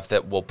paragraph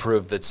that will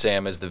prove that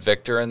Sam is the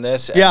victor in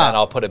this, and then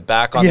I'll put it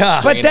back on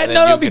the screen.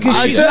 But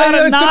because she's not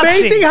a Nazi. It's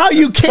amazing how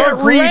you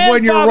can't read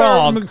when you're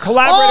wrong.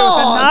 Collaborated with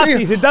the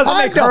Nazis. It doesn't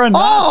make her a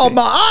Nazi. Oh,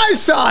 my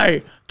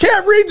eyesight.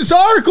 Can't read this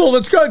article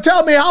that's going to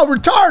tell me how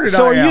retarded I am.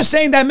 So are you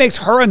saying that makes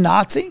her a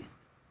Nazi?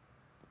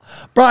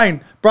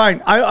 Brian,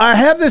 I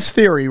have this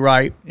theory,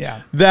 right?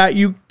 Yeah. That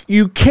you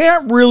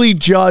can't really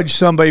judge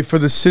somebody for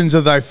the sins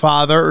of thy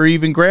father or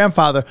even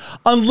grandfather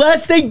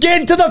unless they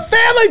get into the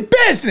family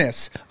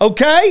business,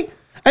 okay?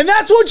 And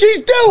that's what she's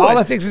doing.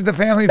 Politics is the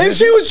family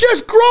business. If she was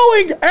just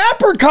growing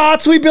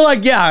apricots, we'd be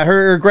like, yeah,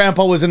 her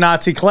grandpa was a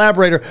Nazi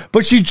collaborator,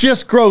 but she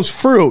just grows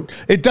fruit.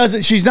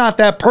 She's not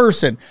that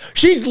person.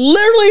 She's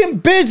literally in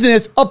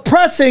business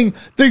oppressing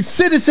the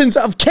citizens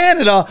of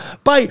Canada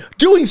by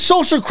doing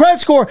social credit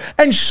score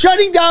and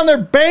shutting down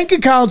their bank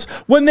accounts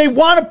when they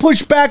want to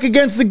push back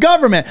against the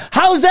government.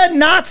 How is that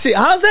Nazi?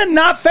 How is that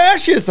not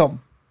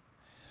fascism?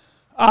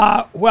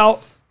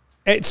 Well,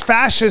 it's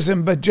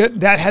fascism, but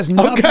that has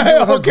nothing to do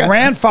with her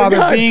grandfather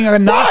being a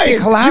Nazi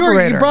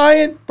collaborator.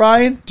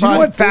 Brian. Do you know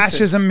what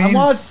fascism means? I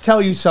want to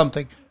tell you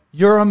something.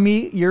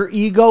 Your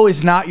ego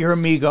is not your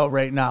amigo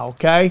right now,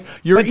 okay?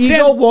 Your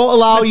ego won't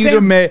allow you to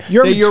admit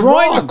you're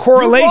drawing wrong. a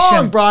correlation.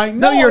 You're wrong, Brian.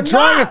 No, you're I'm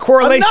drawing not. a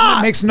correlation I'm that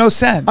not. makes no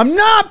sense. I'm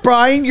not,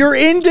 Brian. You're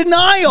in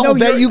denial No,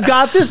 that you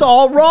got this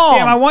all wrong.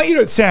 Sam, I want you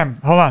to. Sam,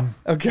 hold on.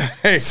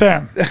 Okay.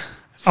 Sam,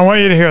 I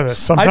want you to hear this.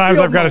 Sometimes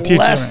I've got to teach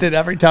you.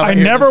 Every time I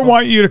never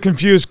want you to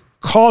confuse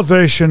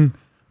causation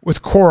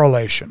with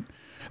correlation.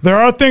 There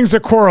are things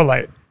that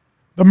correlate.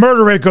 The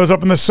murder rate goes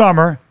up in the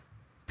summer.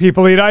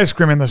 People eat ice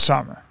cream in the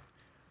summer.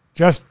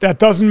 Just that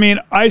doesn't mean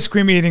ice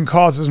cream eating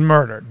causes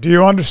murder. Do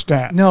you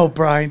understand? No,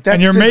 Brian. That's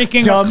and you're the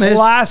making a dumbest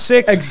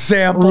classic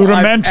example,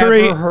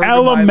 rudimentary, I've ever heard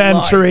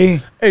elementary, in my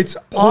life. It's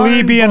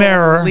plebeian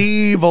error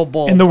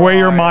unbelievable in the way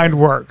your Brian. mind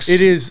works.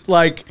 It is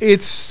like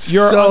it's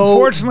You're so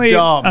unfortunately,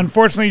 dumb.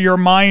 unfortunately, your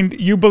mind.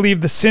 You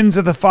believe the sins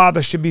of the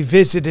father should be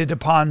visited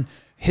upon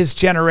his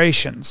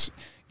generations.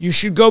 You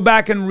should go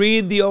back and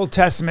read the Old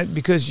Testament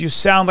because you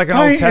sound like an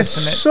Brian, Old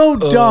Testament. It's so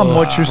dumb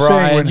what you're saying.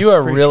 Brian, you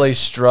are preaching. really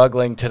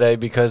struggling today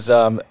because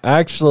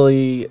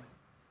actually.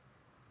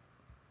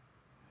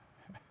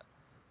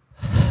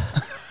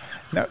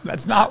 No,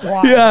 that's not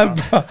why. Yeah.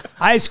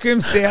 Ice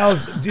cream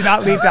sales do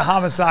not lead to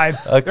homicide.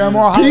 There are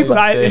more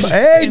homicide in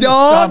Hey, the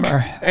dog.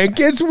 summer. It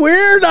gets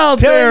weird out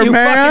Telling there, you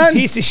man. fucking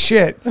piece of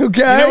shit.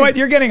 Okay. You know what?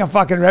 You're getting a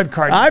fucking red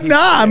card. you I'm piece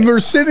not. of I'm shit.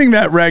 rescinding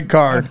that red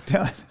card.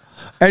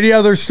 Any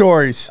other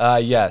stories?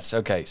 Yes.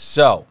 Okay.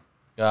 So,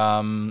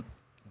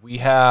 we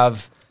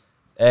have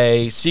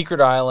a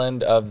secret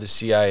island of the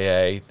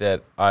CIA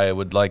that I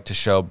would like to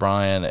show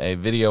Brian a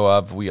video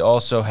of. We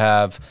also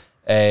have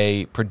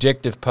a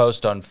predictive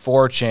post on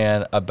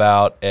 4chan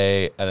about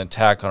an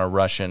attack on a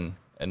Russian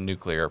and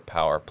nuclear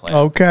power plant.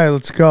 Okay,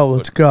 let's go.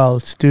 Let's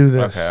do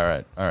this. Okay. All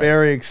right.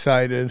 Very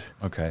excited.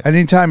 Okay.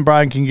 Anytime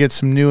Brian can get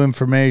some new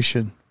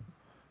information.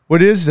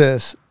 What is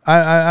this?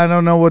 I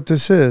don't know what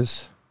this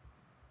is.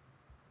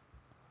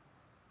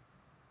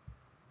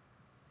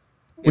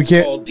 It's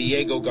called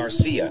Diego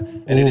Garcia,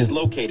 and it is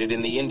located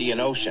in the Indian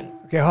Ocean.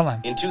 Okay, hold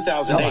on. In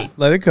 2008,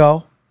 Let it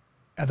go.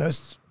 Are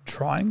those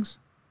drawings?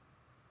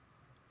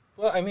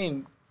 Well, I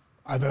mean,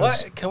 Are those?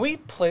 what? Can we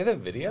play the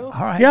video? All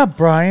right. Yeah,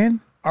 Brian.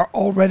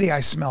 Already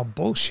I smell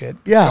bullshit.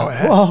 Yeah. Go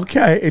ahead. Well,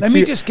 okay. It's Let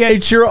me just get-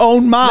 It's your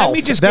own mouth. Let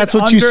me just That's get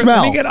what under, you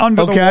smell. Let me get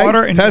under okay? the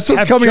water and that's just what's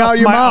have coming just out of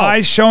your my mouth.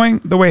 eyes showing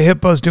the way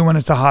hippos do when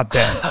it's a hot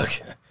day.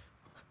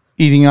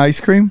 Eating ice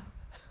cream.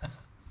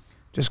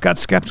 Just got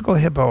skeptical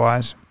hippo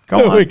eyes. Go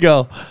There on. we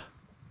go.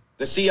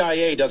 the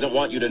CIA doesn't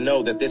want you to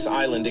know that this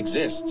island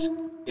exists.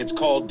 It's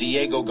called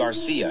Diego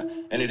Garcia,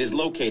 and it is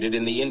located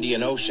in the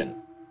Indian Ocean.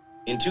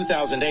 In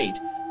 2008,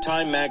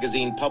 Time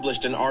magazine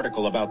published an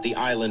article about the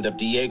island of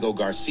Diego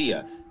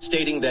Garcia,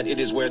 stating that it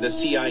is where the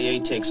CIA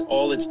takes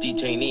all its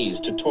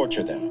detainees to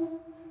torture them.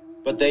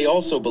 But they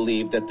also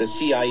believe that the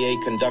CIA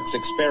conducts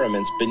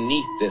experiments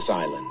beneath this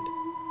island.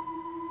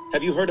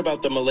 Have you heard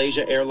about the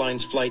Malaysia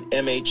Airlines flight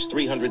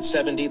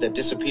MH370 that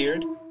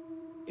disappeared?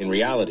 In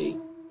reality,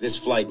 this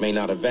flight may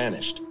not have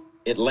vanished.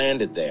 It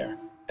landed there,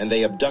 and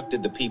they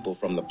abducted the people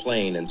from the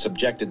plane and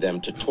subjected them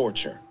to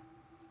torture.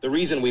 The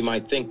reason we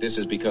might think this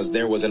is because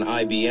there was an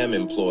IBM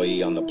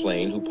employee on the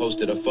plane who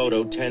posted a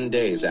photo 10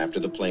 days after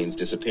the plane's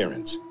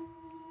disappearance.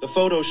 The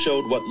photo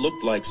showed what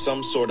looked like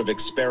some sort of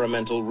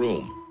experimental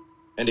room.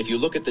 And if you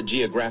look at the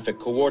geographic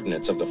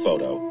coordinates of the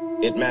photo,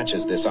 it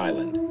matches this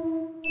island.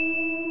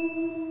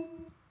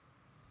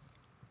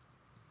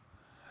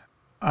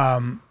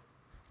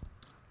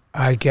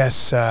 I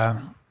guess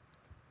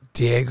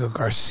Diego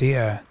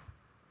Garcia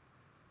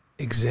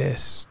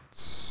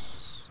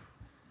exists.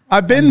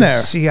 I've been The there.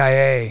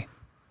 CIA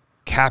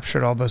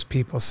captured all those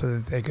people so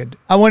that they could.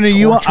 I went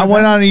torture them.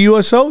 on a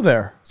USO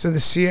there. So the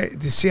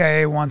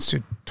CIA wants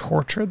to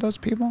torture those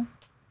people.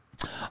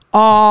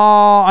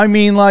 I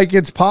mean, like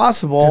it's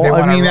possible. Do they I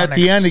wanna mean, run at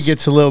the end, it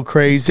gets a little It's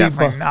crazy.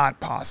 definitely But not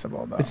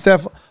possible, though. it's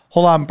definitely.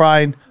 Hold on,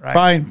 Brian. Right.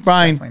 Brian. It's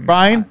definitely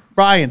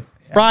Brian.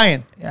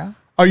 Brian. Yeah.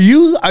 Are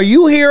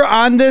you here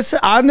on this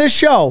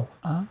show?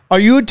 Are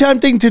you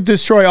attempting to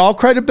destroy all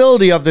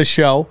credibility of the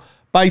show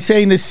by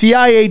saying the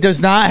CIA does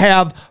not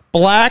have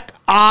black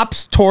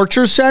ops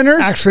torture centers?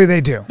 Actually, they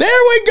do.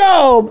 There we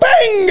go.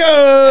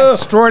 Bingo.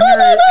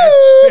 Extraordinary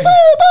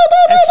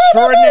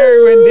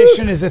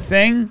rendition is a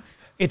thing.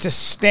 It's a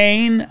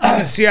stain on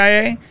the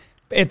CIA.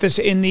 It's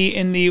in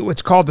the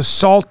what's called the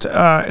salt.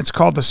 It's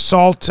called the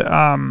salt.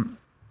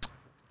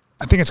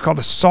 I think it's called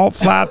the Salt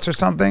Flats or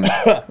something.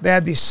 They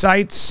had these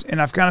sites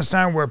in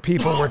Afghanistan where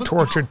people were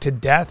tortured to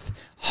death,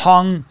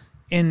 hung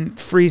in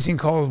freezing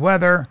cold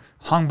weather,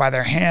 hung by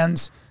their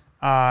hands,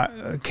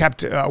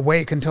 kept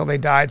awake until they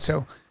died.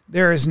 So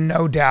there is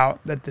no doubt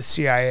that the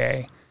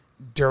CIA,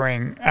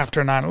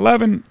 after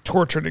 9/11,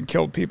 tortured and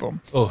killed people.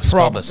 Oh, it's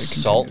called the Probably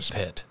salt continues.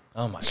 pit.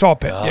 Oh my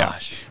Salt pit,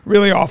 gosh. yeah.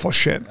 Really awful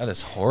shit. That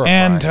is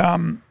horrifying.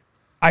 And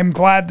I'm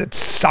glad that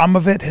some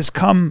of it has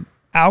come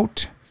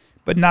out,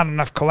 but not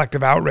enough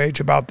collective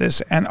outrage about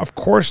this. And of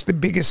course, the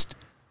biggest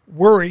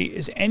worry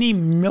is any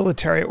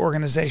military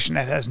organization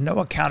that has no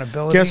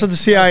accountability. Guess what the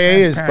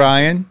CIA is,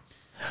 Brian?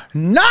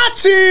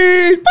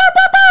 Nazis!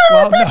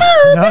 Well,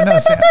 no,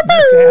 Sam.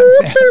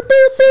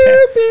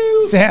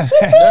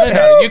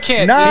 No, you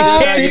can't.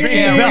 Nazis! You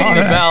can't ring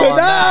the bell on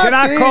that. Can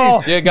I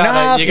call? You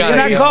gotta Can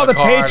I give call them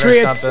the a card or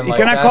Patriots? something like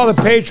Can I call that.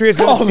 the Patriots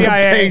and Call the the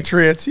CIA?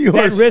 Patriots.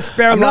 That risk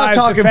their I'm not lives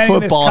talking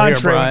defending football this here,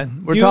 country.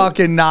 Brian. We're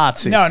talking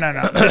Nazis. No.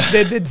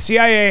 The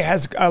CIA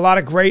has a lot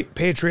of great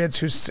patriots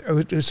who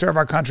serve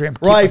our country and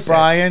keep Right, us safe.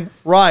 Brian.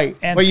 Right.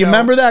 And But you so-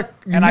 remember that?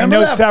 And I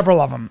know several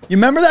of them. You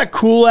remember that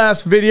cool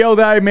ass video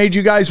that I made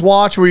you guys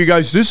watch where you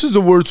guys, this is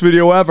the worst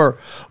video ever,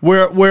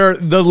 where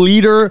the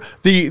leader,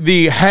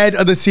 the head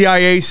of the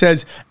CIA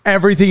says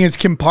everything is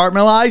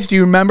compartmentalized? Do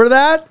you remember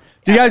that?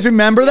 Do you guys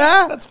remember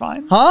that? That's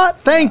fine. Huh?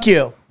 Thank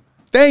you.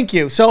 Thank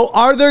you. So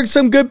are there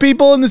some good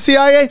people in the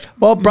CIA?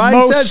 Well,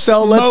 Brian said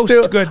so. Let's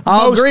do it.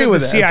 I'll agree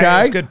with it. CIA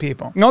Okay. is good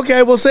people.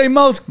 Okay, we'll say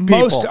most people.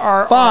 Most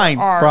are fine,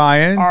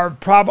 Brian.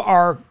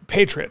 are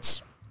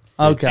patriots.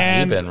 Okay.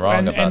 And, You've been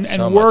wrong about and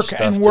so work much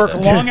stuff and work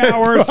today. long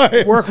hours,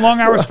 work long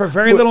hours for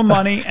very little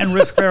money and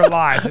risk their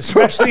lives,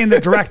 especially in the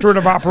Directorate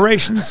of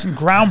Operations and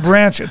Ground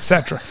Branch,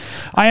 etc.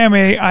 I'm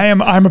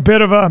a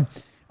bit of a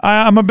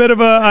I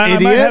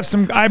might have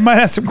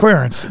some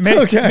clearance.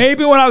 Okay.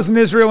 Maybe when I was in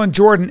Israel and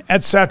Jordan,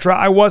 etc.,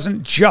 I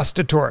wasn't just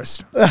a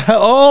tourist.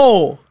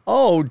 Oh,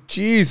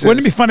 Jesus.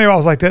 Wouldn't it be funny if I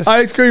was like this?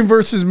 Ice cream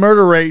versus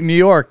murder rate in New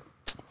York.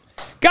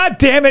 God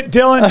damn it,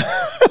 Dylan.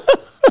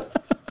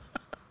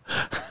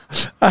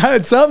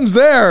 Something's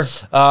there.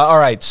 All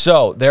right,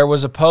 so there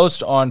was a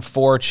post on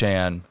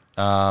 4chan.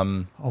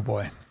 Oh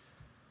boy.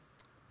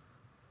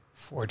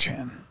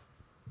 4chan.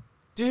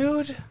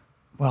 Dude.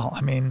 Well,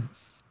 I mean,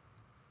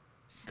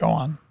 go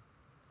on.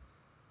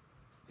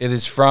 It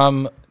is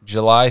from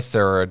July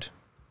 3rd,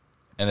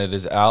 and it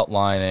is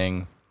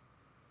outlining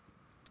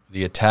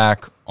the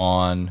attack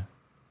on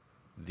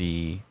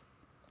the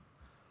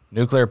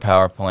nuclear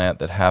power plant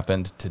that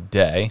happened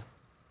today.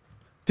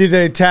 Did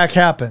the attack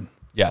happen?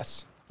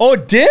 Yes. Oh,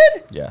 it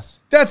did? Yes.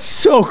 That's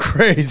so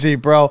crazy,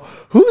 bro.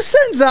 Who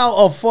sends out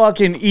a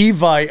fucking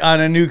Evite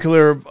on a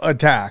nuclear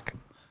attack?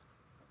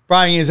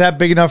 Brian, is that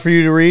big enough for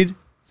you to read?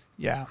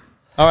 Yeah.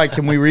 All right,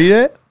 can we read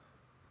it?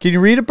 Can you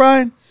read it,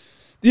 Brian?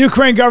 The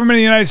Ukraine government and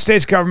the United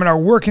States government are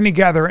working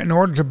together in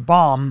order to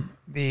bomb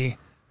the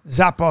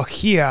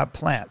Zaporizhzhia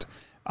plant.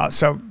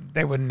 So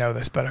they wouldn't know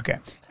this, but okay.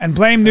 And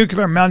blame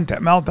nuclear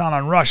meltdown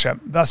on Russia,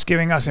 thus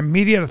giving us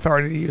immediate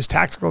authority to use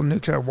tactical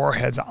nuclear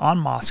warheads on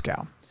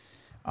Moscow.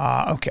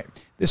 Okay.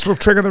 This will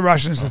trigger the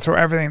Russians to throw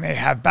everything they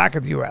have back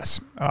at the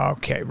U.S.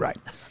 Okay, right.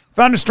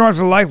 Thunderstorms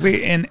are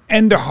likely in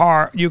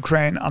Endahar,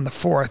 Ukraine on the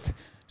 4th,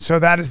 so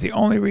that is the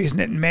only reason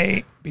it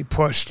may be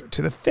pushed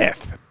to the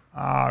 5th.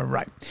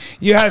 Right.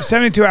 You have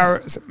 72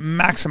 hours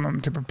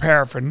maximum to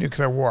prepare for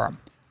nuclear war.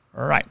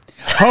 Right.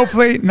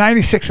 Hopefully,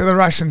 96 of the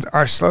Russians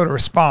are slow to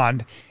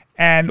respond,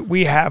 and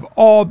we have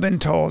all been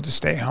told to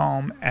stay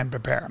home and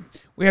prepare.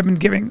 We have been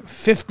giving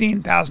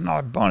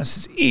 $15,000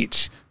 bonuses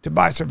each to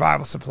buy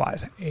survival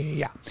supplies,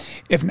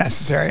 if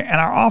necessary, and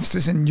our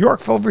offices in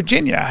Yorkville,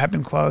 Virginia have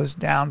been closed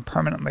down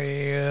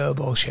permanently.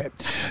 Bullshit.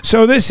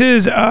 So this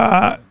is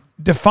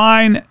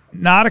define,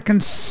 not a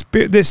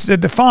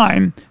conspiracy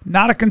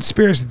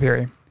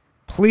theory.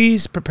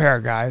 Please prepare,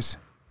 guys.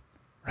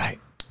 Right.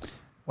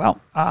 Well,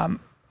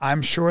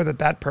 I'm sure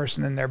that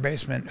person in their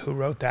basement who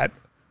wrote that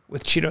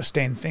with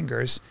Cheeto-stained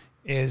fingers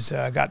is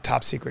got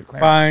top secret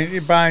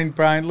clearance.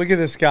 Brian, look at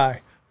this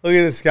guy. Look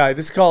at this guy.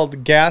 This is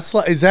called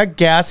gaslight. Is that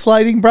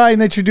gaslighting, Brian,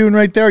 that you're doing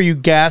right there? Are you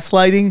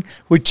gaslighting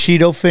with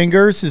Cheeto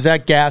fingers? Is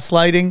that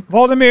gaslighting?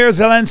 Volodymyr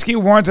Zelensky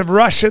warns of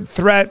Russian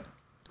threat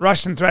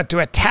to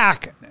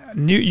attack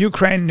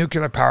Ukraine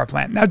nuclear power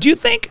plant. Now, do you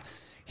think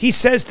he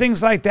says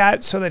things like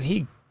that so that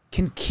he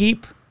can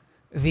keep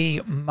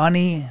the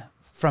money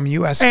from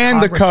U.S.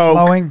 and Congress the coke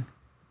flowing?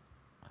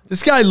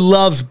 This guy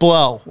loves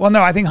blow. Well,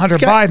 no, I think Hunter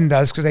Biden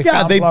does because they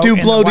found they blow do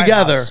in blow the White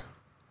together. House.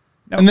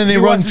 No, And then they he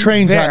run wasn't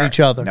trains on there. each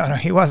other. No,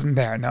 he wasn't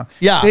there. No.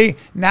 Yeah. See,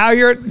 now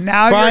you're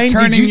Brian,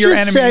 turning did you your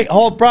just enemy.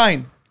 say?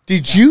 Brian,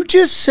 did you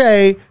just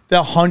say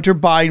that Hunter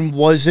Biden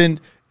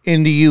wasn't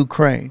in the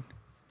Ukraine?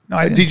 No,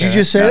 I didn't. Did you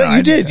just say that?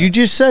 You did. You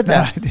just said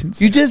that. I didn't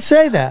say You did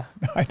say that.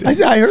 I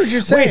didn't. I heard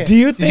you say Wait, it. do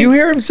you Did think- you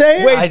hear him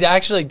say it? I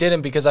actually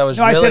didn't because I was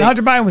No, really... I said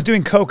Hunter Biden was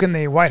doing coke in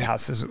the White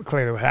House. Is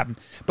clearly what happened.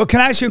 But can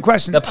I ask you a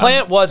question? The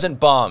plant wasn't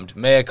bombed,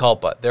 mea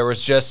culpa. There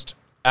was just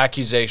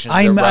accusations that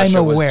I'm Russia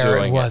aware was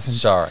doing it wasn't.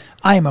 Sorry.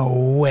 I'm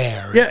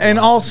aware. Yeah, and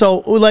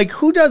also, like,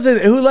 who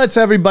lets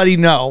everybody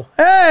know?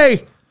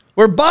 Hey,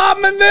 we're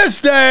bombing this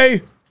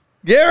day.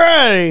 Get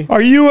ready.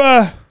 Are you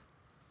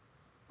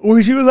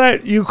would you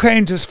let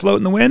Ukraine just float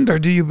in the wind, or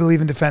do you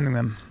believe in defending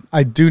them?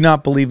 I do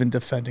not believe in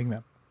defending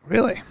them.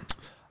 Really?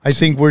 I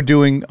think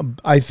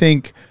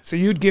So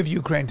you'd give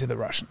Ukraine to the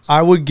Russians?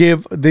 I would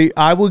give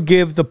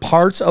the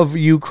parts of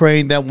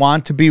Ukraine that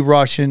want to be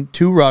Russian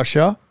to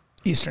Russia.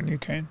 Eastern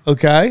Ukraine.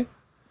 Okay.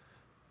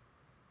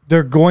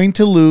 They're going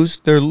to lose.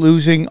 They're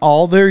losing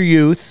all their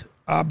youth.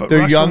 But They're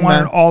Russia young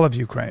wanted men. all of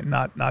Ukraine,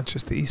 not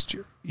just the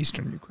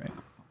Eastern Ukraine.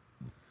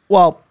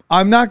 Well,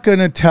 I'm not going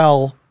to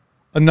tell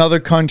another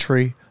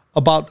country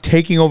about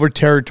taking over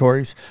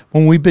territories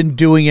when we've been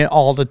doing it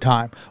all the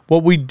time.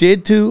 What we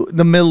did to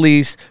the Middle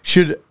East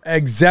should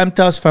exempt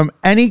us from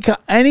any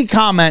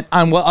comment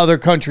on what other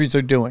countries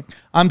are doing.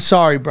 I'm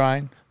sorry,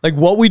 Brian. Like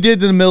what we did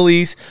to the Middle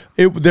East,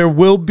 there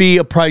will be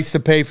a price to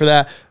pay for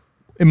that.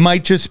 It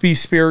might just be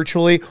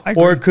spiritually,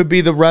 or it could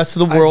be the rest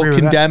of the world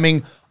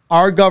condemning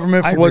our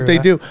government for what they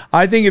do.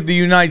 I think if the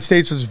United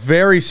States was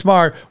very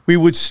smart, we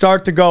would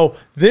start to go,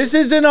 this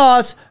isn't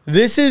us.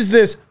 This is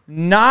this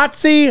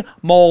Nazi,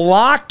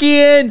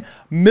 Molochian,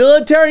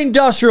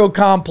 military-industrial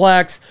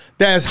complex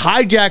that has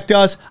hijacked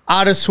us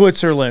out of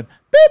Switzerland.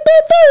 Beep,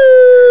 beep,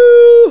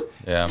 boo.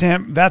 Yeah.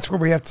 Sam, that's where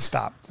we have to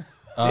stop.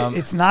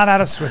 It's not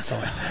out of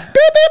Switzerland. Beep,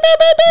 beep, beep,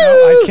 beep, No,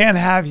 I can't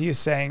have you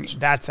saying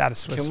that's out of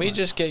Switzerland. Can we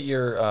just get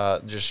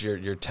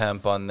your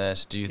temp on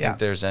this? Do you think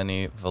there's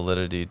any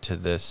validity to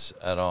this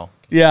at all?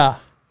 Yeah.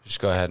 Just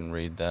go ahead and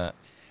read that.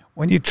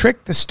 When you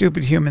trick the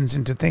stupid humans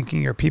into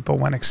thinking your people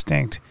went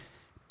extinct,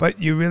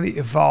 but you really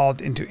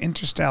evolved into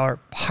interstellar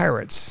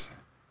pirates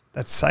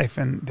that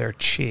siphon their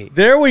chi.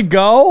 There we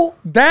go.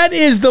 That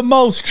is the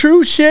most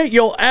true shit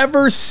you'll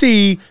ever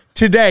see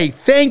today.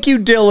 Thank you,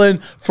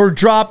 Dylan, for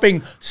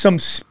dropping some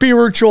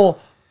spiritual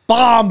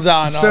bombs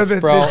on us,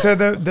 bro.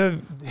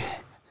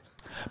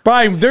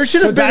 Brian, there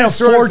should have been a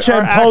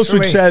 4chan post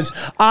which says,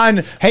 on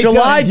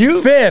July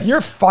 5th,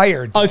 you're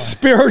fired. A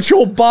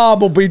spiritual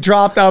bomb will be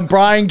dropped on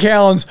Brian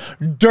Callen's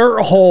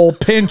dirt hole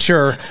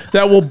pincher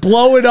that will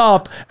blow it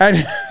up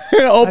and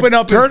open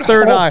up his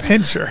third eye.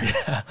 Pincher.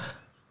 Yeah.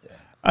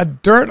 A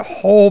dirt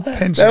hole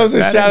pincher. That was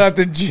a shout out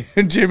to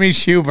Jimmy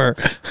Schubert.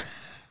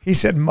 He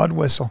said mud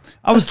whistle.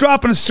 I was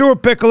dropping a sewer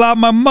pickle out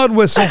my mud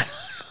whistle.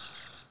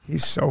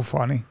 He's so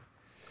funny.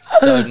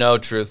 So no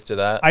truth to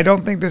that. I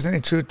don't think there's any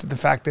truth to the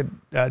fact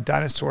that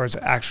dinosaurs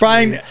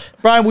actually.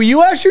 Brian, will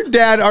you ask your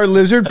dad, are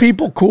lizard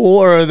people cool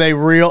or are they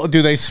real?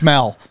 Do they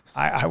smell?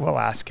 I will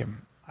ask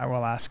him.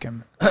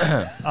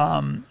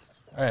 All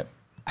right.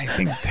 I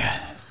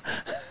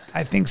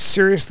think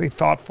seriously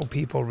thoughtful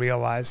people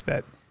realize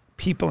that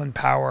people in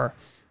power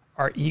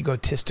are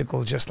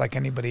egotistical just like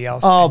anybody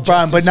else. Oh,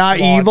 Brian, but not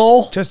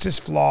evil? Just as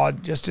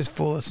flawed, just as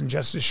foolish, and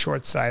just as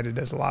short-sighted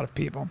as a lot of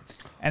people.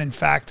 And in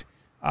fact,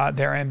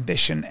 their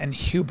ambition and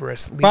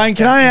hubris leads Brian,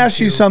 can I ask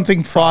you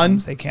something fun?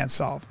 They can't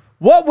solve.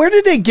 Where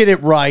did they get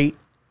it right?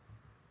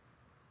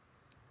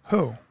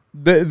 Who?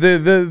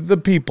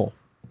 The people.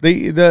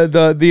 The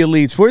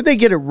elites. Where did they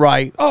get it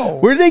right?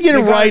 Where did they get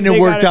it right and it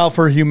worked out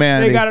for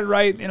humanity? They got it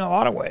right in a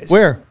lot of ways.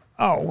 Where?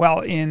 Oh, well,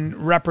 in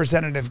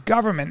representative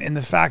government, in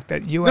the fact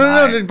that you and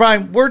I... No,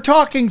 Brian, we're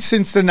talking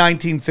since the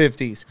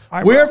 1950s.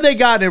 Where have they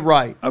gotten it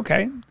right?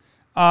 Okay.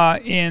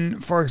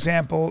 For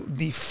example,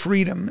 the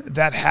freedom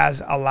that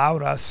has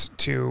allowed us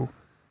to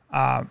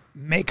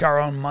make our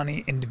own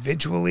money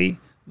individually.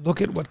 Look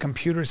at what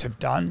computers have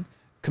done.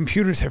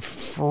 Computers have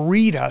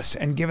freed us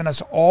and given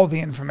us all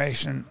the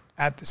information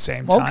at the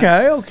same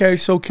time. Okay.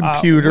 So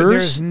computers.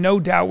 There's no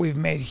doubt we've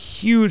made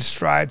huge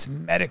strides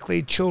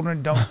medically.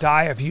 Children don't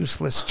die of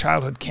useless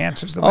childhood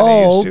cancers the way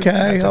they used to.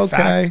 That's a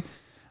fact.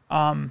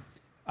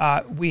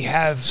 We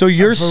have. So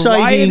you're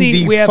citing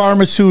the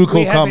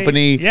pharmaceutical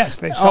company? Yes,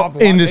 they've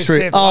solved industry.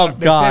 They've saved a lot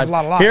of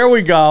lives. Here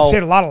we go. They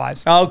saved a lot of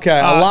lives. Okay,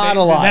 a lot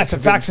of lives. That's a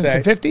fact since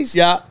the 50s.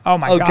 Yeah. Oh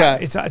my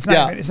God. It's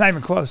not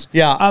even close.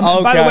 Yeah.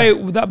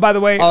 By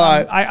the way,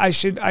 right. I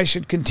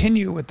should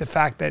continue with the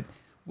fact that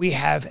we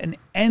have an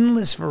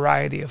endless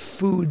variety of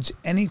foods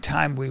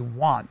anytime we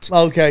want.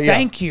 Okay.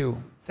 Thank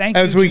you.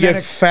 As we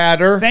get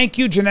fatter. Thank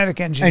you, genetic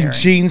engineering. And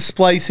gene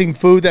splicing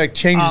food that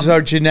changes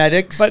our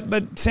genetics.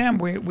 But Sam,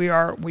 we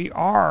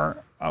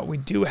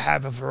do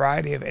have a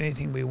variety of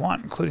anything we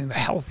want, including the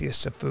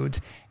healthiest of foods.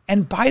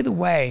 And by the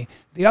way,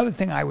 the other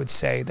thing I would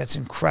say that's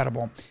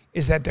incredible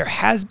is that there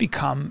has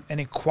become an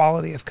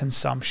equality of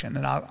consumption.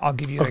 And I'll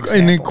give you an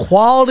example. An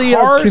equality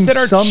of consumption.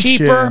 Cars that are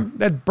cheaper,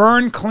 that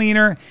burn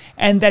cleaner,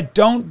 and that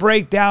don't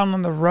break down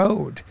on the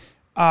road.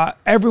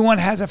 Everyone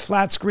has a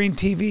flat screen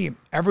TV.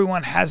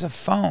 Everyone has a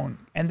phone,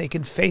 and they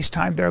can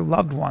FaceTime their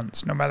loved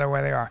ones no matter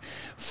where they are.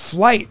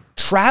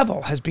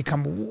 Travel has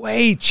become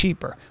way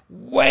cheaper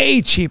than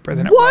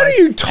it was. What are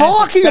you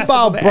talking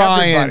about,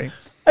 Brian? Everybody.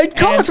 It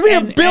cost me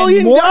 $1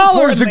 billion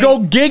to go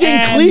gig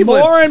in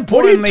Cleveland. More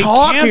importantly, what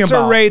are you talking cancer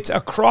about? rates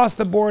across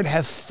the board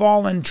have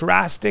fallen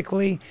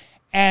drastically,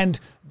 and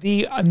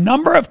the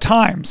number of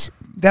times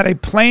that a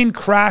plane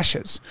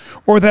crashes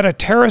or that a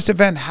terrorist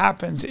event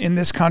happens in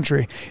this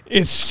country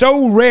is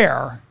so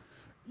rare,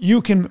 you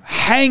can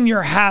hang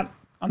your hat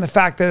on the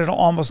fact that it'll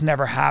almost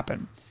never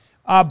happen.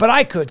 But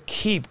I could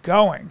keep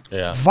going.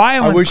 Yeah.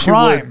 I wish you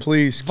would,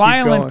 please.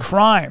 Violent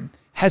crime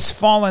has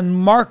fallen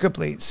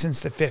markedly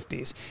since the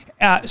 50s.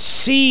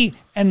 See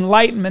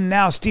Enlightenment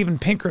Now, Steven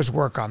Pinker's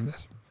work on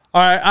this.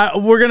 All right,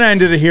 we're going to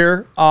end it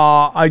here.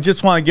 I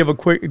just want to give a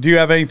quick... Do you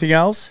have anything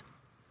else?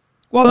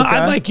 Well, Okay.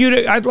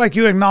 I'd like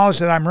you to acknowledge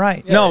that I'm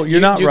right. No, you're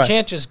not You right.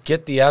 can't just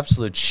get the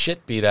absolute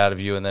shit beat out of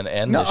you and then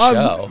end the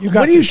show. You got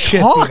What are the you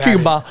shit beat out of talking you.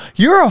 about?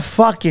 You're a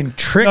fucking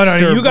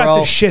trickster, No, you got bro.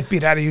 the shit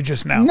beat out of you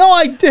just now. No,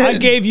 I didn't. I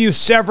gave you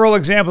several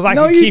examples. I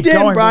No, can you keep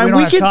didn't, going, Brian. but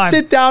we We don't can have time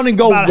sit down and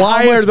go, about how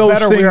why are much those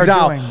better we things are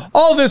out? doing.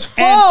 Oh, this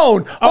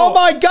phone. Oh,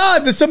 my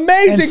God, this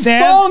amazing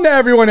Sam- phone that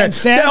everyone and has.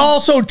 Sam- that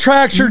also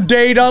tracks your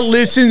data,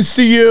 listens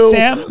to you.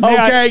 Sam, may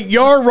okay,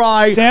 you're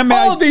right. Sam, may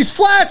oh, I- these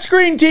flat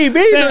screen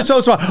TVs Sam- are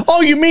so smart.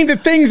 Oh, you mean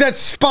the things that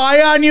spy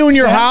on you in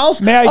your Sam,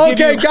 house? may I give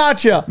okay, you-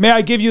 gotcha. May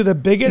I give you the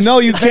biggest No,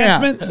 you can't.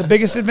 advancement? The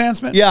biggest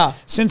advancement? Yeah.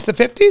 Since the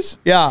 50s?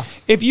 Yeah.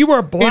 If you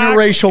were black,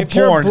 Interracial if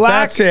you're porn.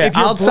 black, That's it. if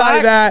you're Outside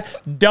of black,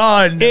 that,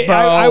 done, bro.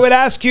 I would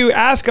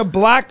ask a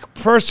black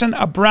person,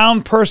 a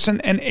brown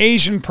person, an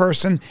Asian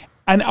person,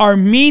 an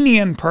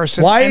Armenian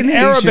person, Why an an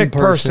Asian Arabic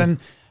person?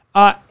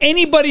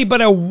 anybody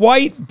but a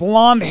white,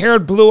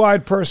 blonde-haired,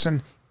 blue-eyed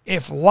person,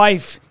 if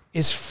life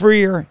is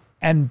freer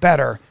and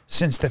better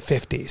since the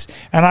 50s.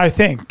 And I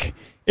think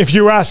if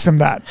you ask them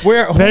that, they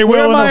where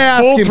will am I in a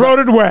asking?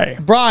 full-throated way,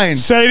 Brian.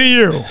 say to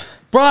you,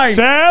 Brian.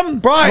 Sam,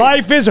 Brian.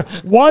 life is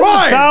Brian,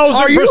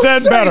 are you 1,000%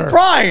 saying- better.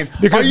 Brian,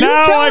 because are you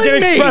now I telling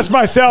can me express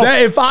myself.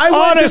 that if I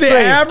went honestly, to the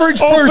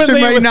average person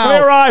openly, right with now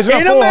clear eyes and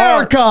a in full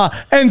heart,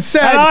 America and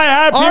said, and I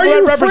have people "Are that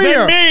you represent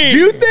freer?" me. Do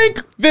you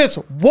think this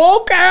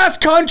woke ass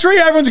country,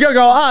 everyone's gonna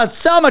go, "Oh, it's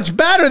so much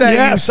better than it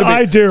Yes, used to be"?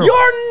 I do.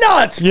 You're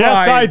nuts,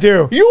 Yes, Brian. I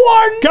do. You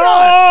are nuts.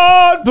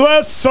 God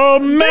bless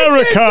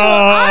America.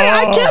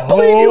 I can't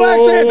believe you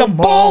actually had the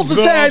balls to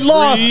say I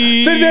lost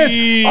to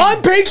this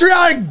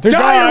unpatriotic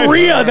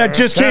diarrhea that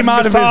just came out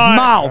of his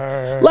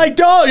mouth. Like,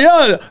 oh,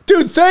 yeah.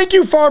 Dude, thank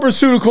you,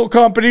 pharmaceutical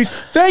companies.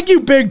 Thank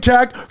you, big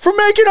tech, for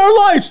making our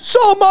lives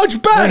so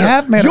much better. They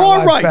have made you're our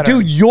lives right, better.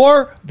 Dude.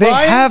 They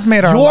Brian, have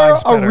made our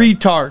lives better. You're a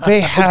retard.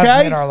 They have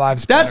okay? made our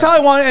lives That's better. how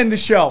I want to end the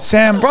show.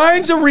 Sam,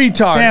 Brian's a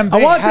retard. Sam, I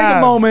they want to take a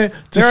have. moment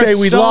to There say are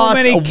we so lost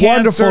many a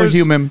wonderful cancers,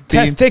 human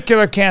being.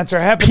 Testicular cancer,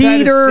 hepatitis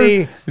Peter,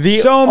 C, the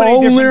so many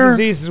different owner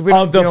diseases we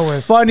don't of the deal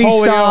with. funny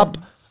Polio. stop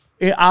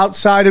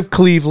outside of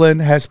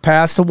Cleveland has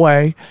passed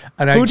away,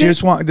 and I Who did?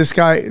 just want this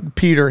guy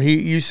Peter. He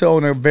used to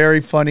own a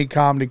very funny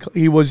comedy.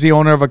 He was the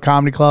owner of a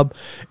comedy club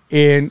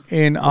in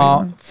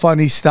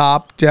Funny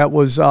Stop that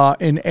was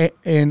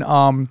in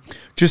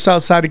just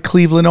outside of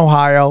Cleveland,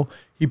 Ohio.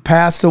 He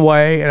passed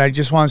away, and I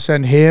just want to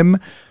send him,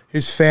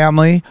 his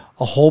family,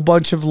 a whole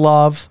bunch of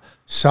love.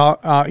 So,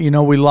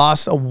 we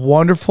lost a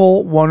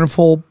wonderful,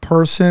 wonderful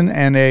person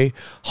and a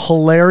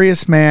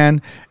hilarious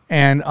man,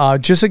 and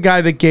just a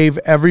guy that gave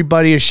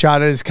everybody a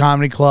shot at his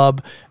comedy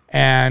club.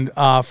 And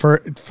for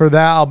that,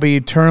 I'll be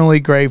eternally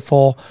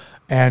grateful.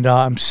 And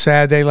I'm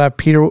sad they left.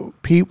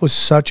 Pete was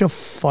such a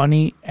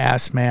funny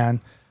ass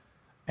man,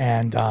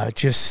 and it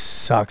just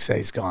sucks that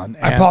he's gone.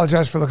 I And-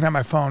 apologize for looking at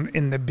my phone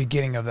in the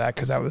beginning of that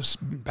because that was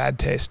bad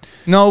taste.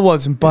 No, it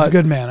wasn't. He's But a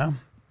good man, huh?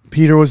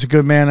 Peter was a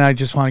good man, and I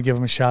just want to give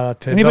him a shout out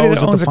to Anybody those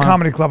that at the owns a fun-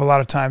 comedy club, a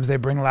lot of times they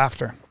bring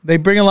laughter. They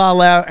bring a lot of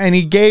laugh, and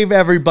he gave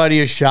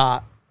everybody a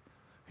shot.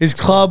 His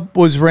club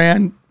was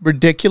ran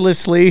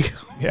ridiculously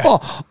Yeah.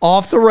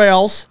 off the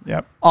rails,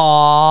 Yep.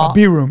 A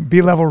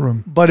B level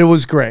room. but it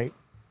was great.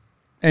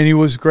 And he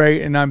was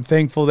great, and I'm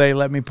thankful they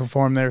let me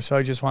perform there. So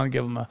I just want to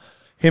give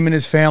him and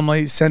his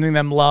family, sending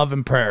them love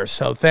and prayers.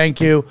 So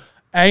thank you.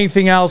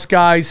 Anything else,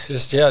 guys?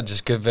 Just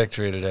good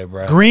victory today,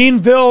 Brian.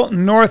 Greenville,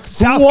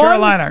 South won?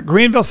 Carolina.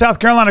 Greenville, South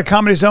Carolina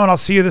Comedy Zone. I'll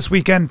see you this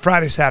weekend,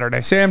 Friday, Saturday.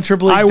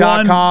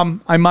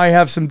 SamTripleE.com. I might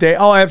have some dates.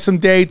 Oh, I have some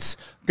dates.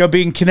 Going to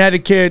be in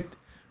Connecticut.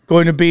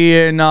 Going to be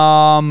in,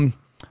 I'm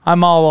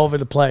all over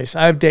the place.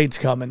 I have dates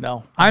coming,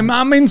 though.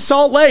 I'm in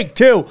Salt Lake,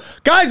 too.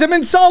 Guys, I'm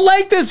in Salt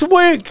Lake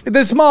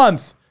this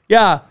month.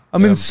 Yeah,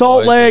 I'm in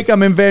Salt Boise. Lake.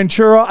 I'm in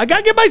Ventura. I got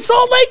to get my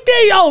Salt Lake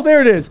date. Oh, there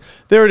it is.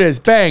 There it is.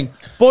 Bang.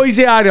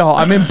 Boise, Idaho.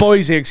 I'm in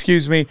Boise,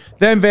 excuse me.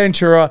 Then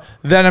Ventura.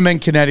 Then I'm in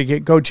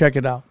Connecticut. Go check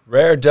it out.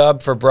 Rare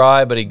dub for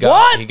Bry, but he got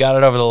What? it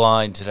over the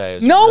line today. It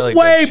was a No really good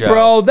way, show.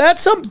 bro.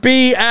 That's some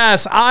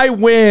BS. I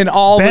win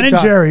all Ben the and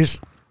time. Jerry's.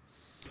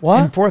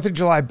 What? On 4th of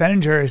July, Ben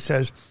and Jerry's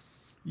says,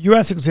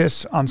 U.S.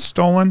 exists on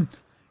stolen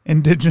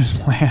indigenous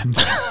land.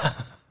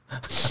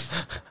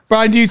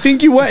 Brian, do you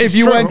think if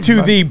you true, went to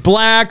but- the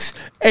blacks,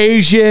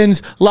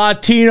 Asians,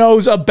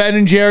 Latinos of Ben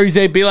and Jerry's,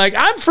 they'd be like,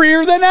 I'm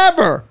freer than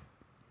ever.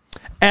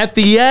 At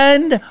the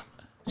end,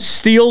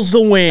 steals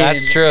the win.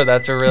 That's true.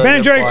 That's a really Ben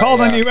and good Jerry point,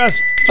 called on the yeah.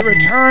 U.S. to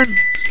return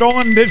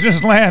stolen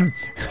indigenous land.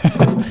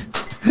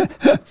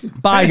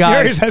 Bye, Ben and guys.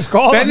 Jerry's has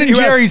called Ben on the and US.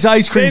 Jerry's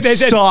ice cream They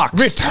said, sucks.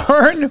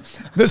 return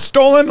the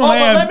stolen Oh,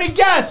 land. but let me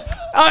guess.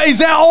 Is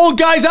that old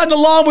guys on the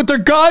lawn with their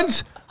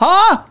guns?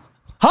 Huh?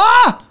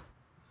 Huh?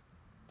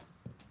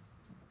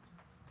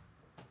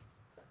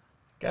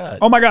 God.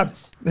 Oh my God!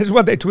 This is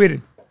what they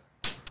tweeted.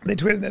 They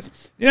tweeted this: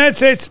 the United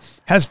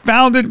States was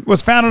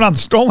founded on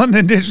stolen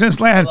indigenous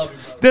land.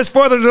 This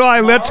 4th of July,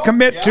 let's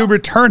commit to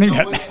returning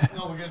it.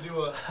 No, we're going to do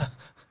a...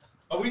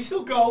 Are we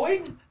still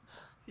going?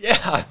 Yeah,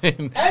 I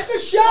mean, End the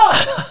show.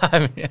 I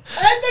mean, End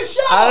the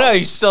show. I don't know.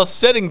 He's still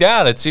sitting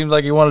down. It seems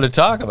like he wanted to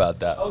talk about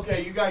that.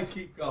 Okay, you guys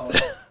keep going.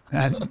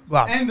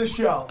 Well, End the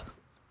show.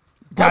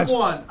 Guys- I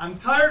won. I'm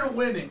tired of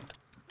winning.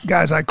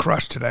 Guys, I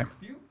crushed today.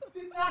 You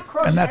did not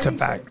crush And that's a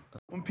anything. fact.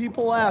 When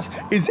people ask,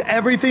 is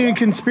everything a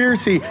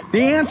conspiracy?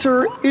 The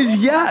answer is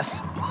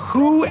yes.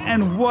 Who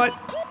and what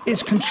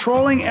is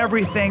controlling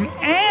everything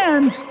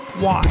and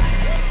why?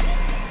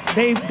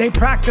 They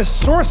practice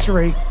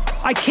sorcery.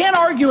 I can't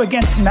argue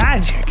against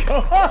magic.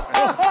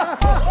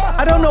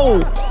 I don't know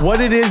what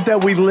it is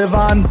that we live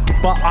on,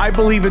 but I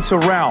believe it's a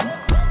realm.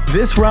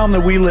 This realm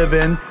that we live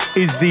in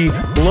is the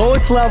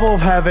lowest level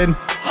of heaven,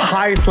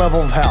 highest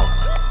level of hell.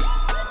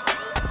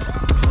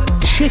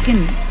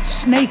 Chicken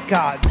snake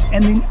gods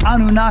and the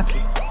Anunnaki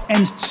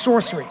and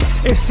sorcery.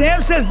 If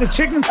Sam says the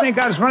chicken and snake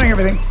god is running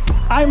everything,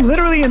 I'm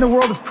literally in the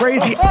world of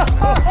crazy.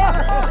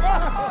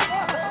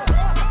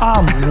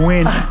 I'm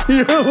winning.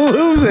 You're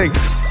losing.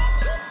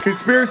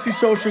 Conspiracy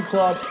Social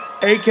Club,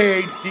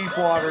 aka Deep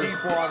Waters.